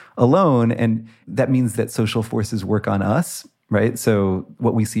do alone. And that means that social forces work on us, right? So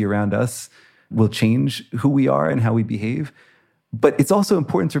what we see around us will change who we are and how we behave. But it's also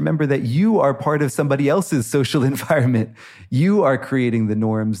important to remember that you are part of somebody else's social environment. You are creating the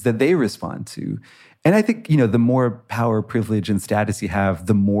norms that they respond to. And I think, the more power, privilege, and status you have,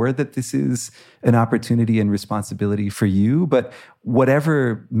 the more that this is an opportunity and responsibility for you. But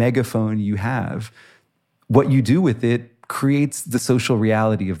whatever megaphone you have, what you do with it creates the social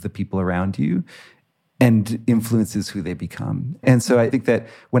reality of the people around you and influences who they become. And so I think that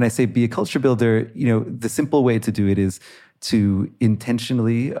when I say be a culture builder, the simple way to do it is to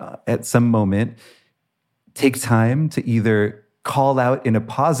intentionally, at some moment, take time to either call out in a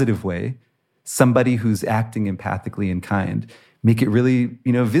positive way somebody who's acting empathically and kind, make it really,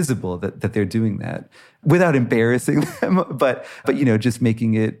 visible that they're doing that without embarrassing them, but just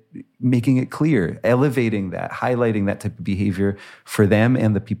making it clear, elevating that, highlighting that type of behavior for them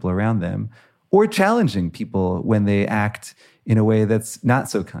and the people around them, or challenging people when they act in a way that's not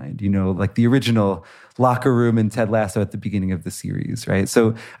so kind, like the original locker room in Ted Lasso at the beginning of the series, right?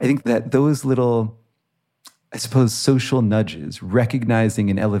 So I think that those little, I suppose, social nudges, recognizing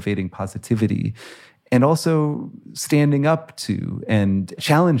and elevating positivity, and also standing up to and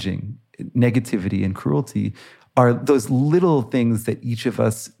challenging negativity and cruelty are those little things that each of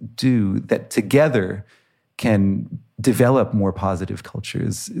us do that together can develop more positive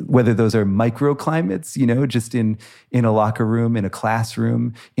cultures, whether those are microclimates, just in a locker room, in a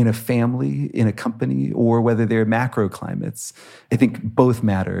classroom, in a family, in a company, or whether they're macroclimates. I think both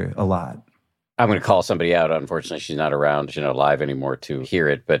matter a lot. I'm going to call somebody out. Unfortunately, she's not around, she's not alive anymore to hear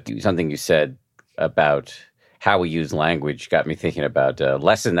it. But something you said about how we use language got me thinking about a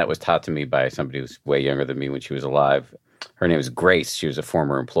lesson that was taught to me by somebody who's way younger than me when she was alive. Her name was Grace. She was a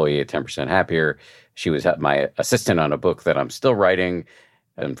former employee at 10% Happier. She was my assistant on a book that I'm still writing.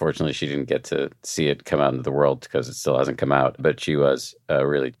 Unfortunately, she didn't get to see it come out into the world because it still hasn't come out. But she was a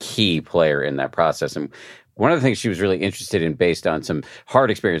really key player in that process. And one of the things she was really interested in, based on some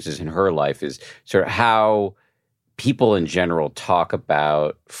hard experiences in her life, is sort of how people in general talk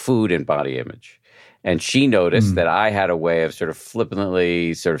about food and body image. And she noticed that I had a way of sort of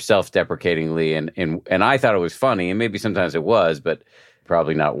flippantly, sort of self-deprecatingly, and I thought it was funny, and maybe sometimes it was, but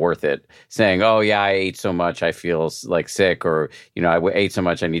probably not worth it, saying, oh, yeah, I ate so much, I feel like sick, or, I ate so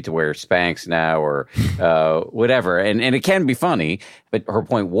much, I need to wear Spanx now, or whatever. And it can be funny, but her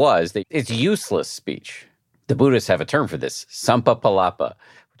point was that it's useless speech. The Buddhists have a term for this, sampa palapa,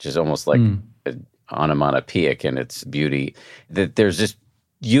 which is almost like onomatopoeic in its beauty, that there's this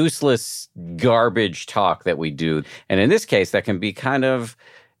useless garbage talk that we do. And in this case, that can be kind of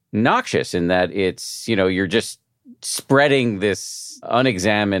noxious in that it's, you're just spreading this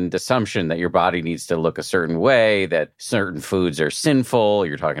unexamined assumption that your body needs to look a certain way, that certain foods are sinful.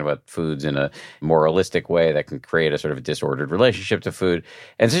 You're talking about foods in a moralistic way that can create a sort of disordered relationship to food.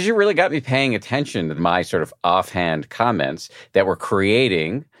 And so she really got me paying attention to my sort of offhand comments that were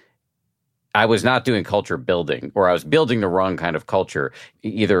creating. I was not doing culture building, or I was building the wrong kind of culture,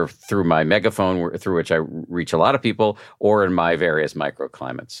 either through my megaphone, through which I reach a lot of people, or in my various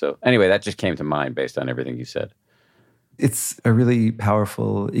microclimates. So anyway, that just came to mind based on everything you said. It's a really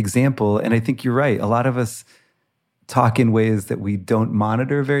powerful example. And I think you're right. A lot of us talk in ways that we don't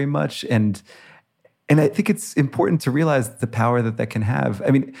monitor very much. And I think it's important to realize the power that can have.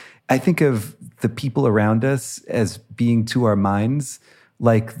 I mean, I think of the people around us as being to our minds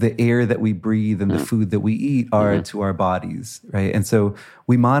like the air that we breathe and the food that we eat are to our bodies, right? And so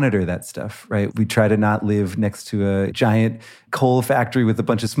we monitor that stuff, right? We try to not live next to a giant coal factory with a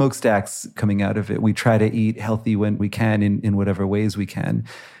bunch of smokestacks coming out of it. We try to eat healthy when we can in whatever ways we can.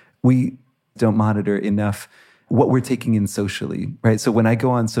 We don't monitor enough what we're taking in socially, right? So when I go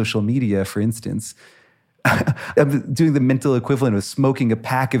on social media, for instance, I'm doing the mental equivalent of smoking a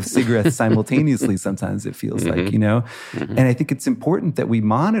pack of cigarettes simultaneously. Sometimes it feels like, and I think it's important that we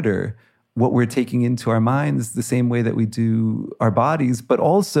monitor what we're taking into our minds the same way that we do our bodies, but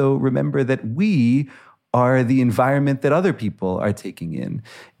also remember that we are the environment that other people are taking in,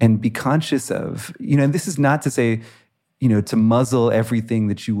 and be conscious of, and this is not to say, to muzzle everything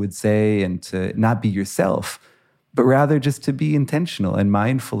that you would say and to not be yourself, but rather just to be intentional and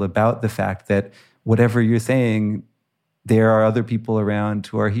mindful about the fact that whatever you're saying, there are other people around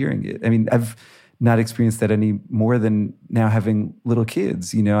who are hearing it. I mean, I've not experienced that any more than now having little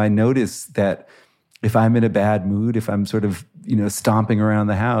kids. I notice that if I'm in a bad mood, if I'm sort of, stomping around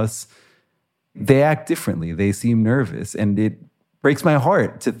the house, they act differently. They seem nervous. And it breaks my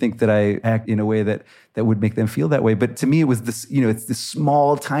heart to think that I act in a way that would make them feel that way. But to me, it was this, it's this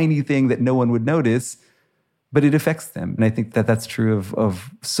small, tiny thing that no one would notice, but it affects them. And I think that that's true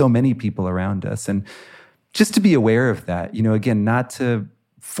of so many people around us. And just to be aware of that, again, not to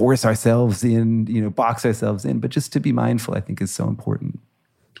force ourselves in, box ourselves in, but just to be mindful, I think is so important.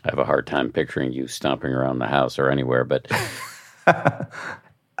 I have a hard time picturing you stomping around the house or anywhere, but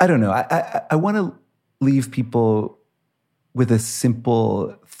I don't know. I want to leave people with a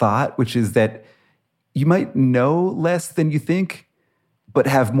simple thought, which is that you might know less than you think, but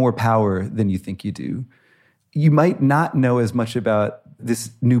have more power than you think you do. You might not know as much about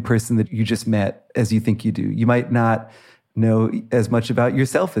this new person that you just met as you think you do. You might not know as much about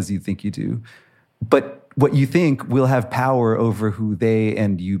yourself as you think you do. But what you think will have power over who they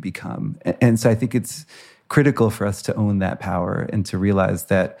and you become. And so I think it's critical for us to own that power and to realize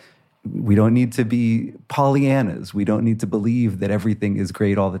that we don't need to be Pollyannas. We don't need to believe that everything is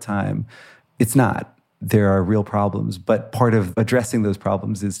great all the time. It's not. There are real problems. But part of addressing those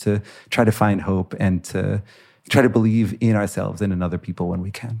problems is to try to find hope and to try to believe in ourselves and in other people when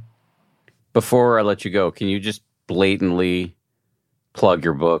we can. Before I let you go, can you just blatantly plug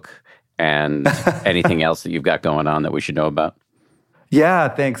your book and anything else that you've got going on that we should know about? Yeah,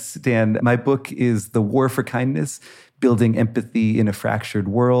 thanks, Dan. My book is The War for Kindness, Building Empathy in a Fractured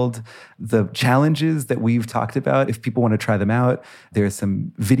World. The challenges that we've talked about, if people want to try them out, there are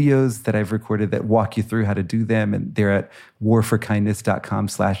some videos that I've recorded that walk you through how to do them, and they're at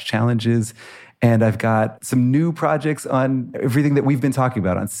warforkindness.com/challenges. And I've got some new projects on everything that we've been talking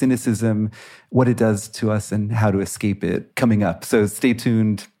about, on cynicism, what it does to us, and how to escape it coming up. So stay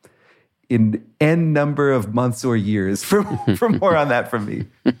tuned in N number of months or years for more on that from me.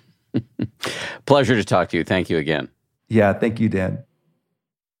 Pleasure to talk to you. Thank you again. Yeah, thank you, Dan.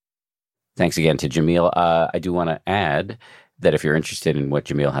 Thanks again to Jamil. I do want to add that if you're interested in what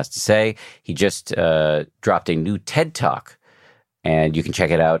Jamil has to say, he just dropped a new TED Talk, and you can check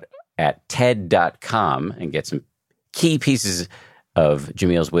it out at TED.com and get some key pieces of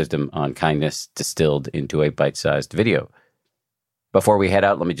Jamil's wisdom on kindness distilled into a bite-sized video. Before we head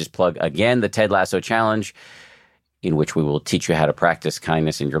out, let me just plug again the Ted Lasso Challenge, in which we will teach you how to practice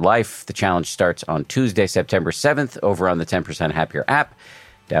kindness in your life. The challenge starts on Tuesday, September 7th, over on the 10% Happier app.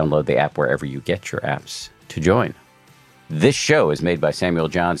 Download the app wherever you get your apps to join. This show is made by Samuel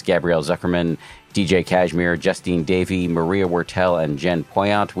Johns, Gabrielle Zuckerman, DJ Kashmir, Justine Davey, Maria Wertel, and Jen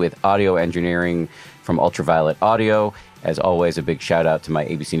Poyant, with audio engineering from Ultraviolet Audio. As always, a big shout out to my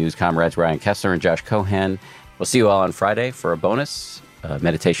ABC News comrades, Ryan Kessler and Josh Cohan. We'll see you all on Friday for a bonus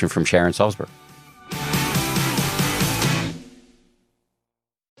meditation from Sharon Salzberg.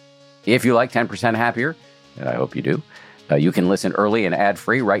 If you like 10% Happier, and I hope you do, you can listen early and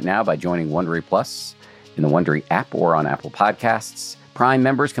ad-free right now by joining Wondery Plus in the Wondery app or on Apple Podcasts. Prime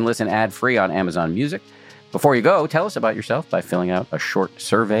members can listen ad-free on Amazon Music. Before you go, tell us about yourself by filling out a short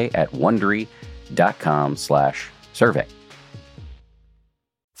survey at Wondery.com/survey.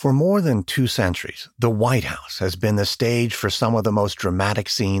 For more than 2 centuries, the White House has been the stage for some of the most dramatic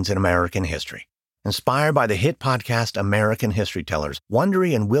scenes in American history. Inspired by the hit podcast American History Tellers,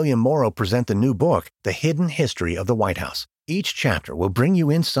 Wondery and William Morrow present the new book, The Hidden History of the White House. Each chapter will bring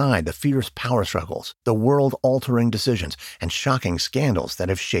you inside the fierce power struggles, the world-altering decisions, and shocking scandals that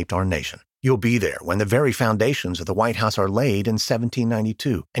have shaped our nation. You'll be there when the very foundations of the White House are laid in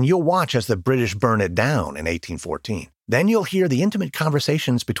 1792, and you'll watch as the British burn it down in 1814. Then you'll hear the intimate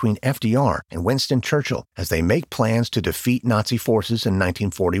conversations between FDR and Winston Churchill as they make plans to defeat Nazi forces in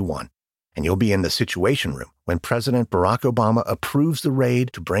 1941. And you'll be in the Situation Room when President Barack Obama approves the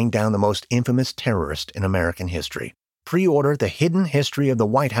raid to bring down the most infamous terrorist in American history. Pre-order The Hidden History of the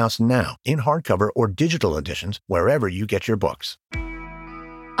White House now in hardcover or digital editions wherever you get your books.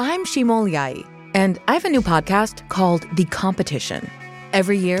 I'm Shimol Yai, and I have a new podcast called The Competition.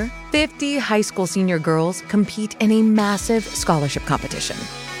 Every year, 50 high school senior girls compete in a massive scholarship competition.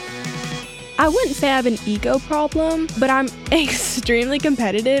 I wouldn't say I have an ego problem, but I'm extremely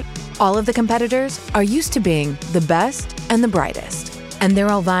competitive. All of the competitors are used to being the best and the brightest, and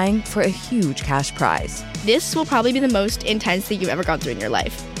they're all vying for a huge cash prize. This will probably be the most intense thing you've ever gone through in your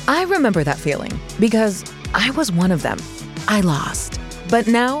life. I remember that feeling because I was one of them. I lost. But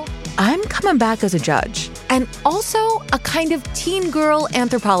now I'm coming back as a judge and also a kind of teen girl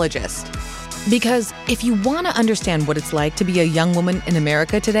anthropologist. Because if you want to understand what it's like to be a young woman in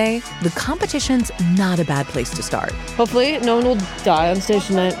America today, the competition's not a bad place to start. Hopefully no one will die on stage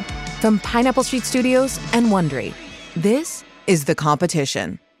tonight. From Pineapple Street Studios and Wondery, this is The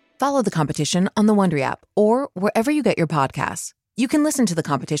Competition. Follow The Competition on the Wondery app or wherever you get your podcasts. You can listen to The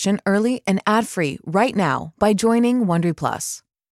Competition early and ad-free right now by joining Wondery Plus.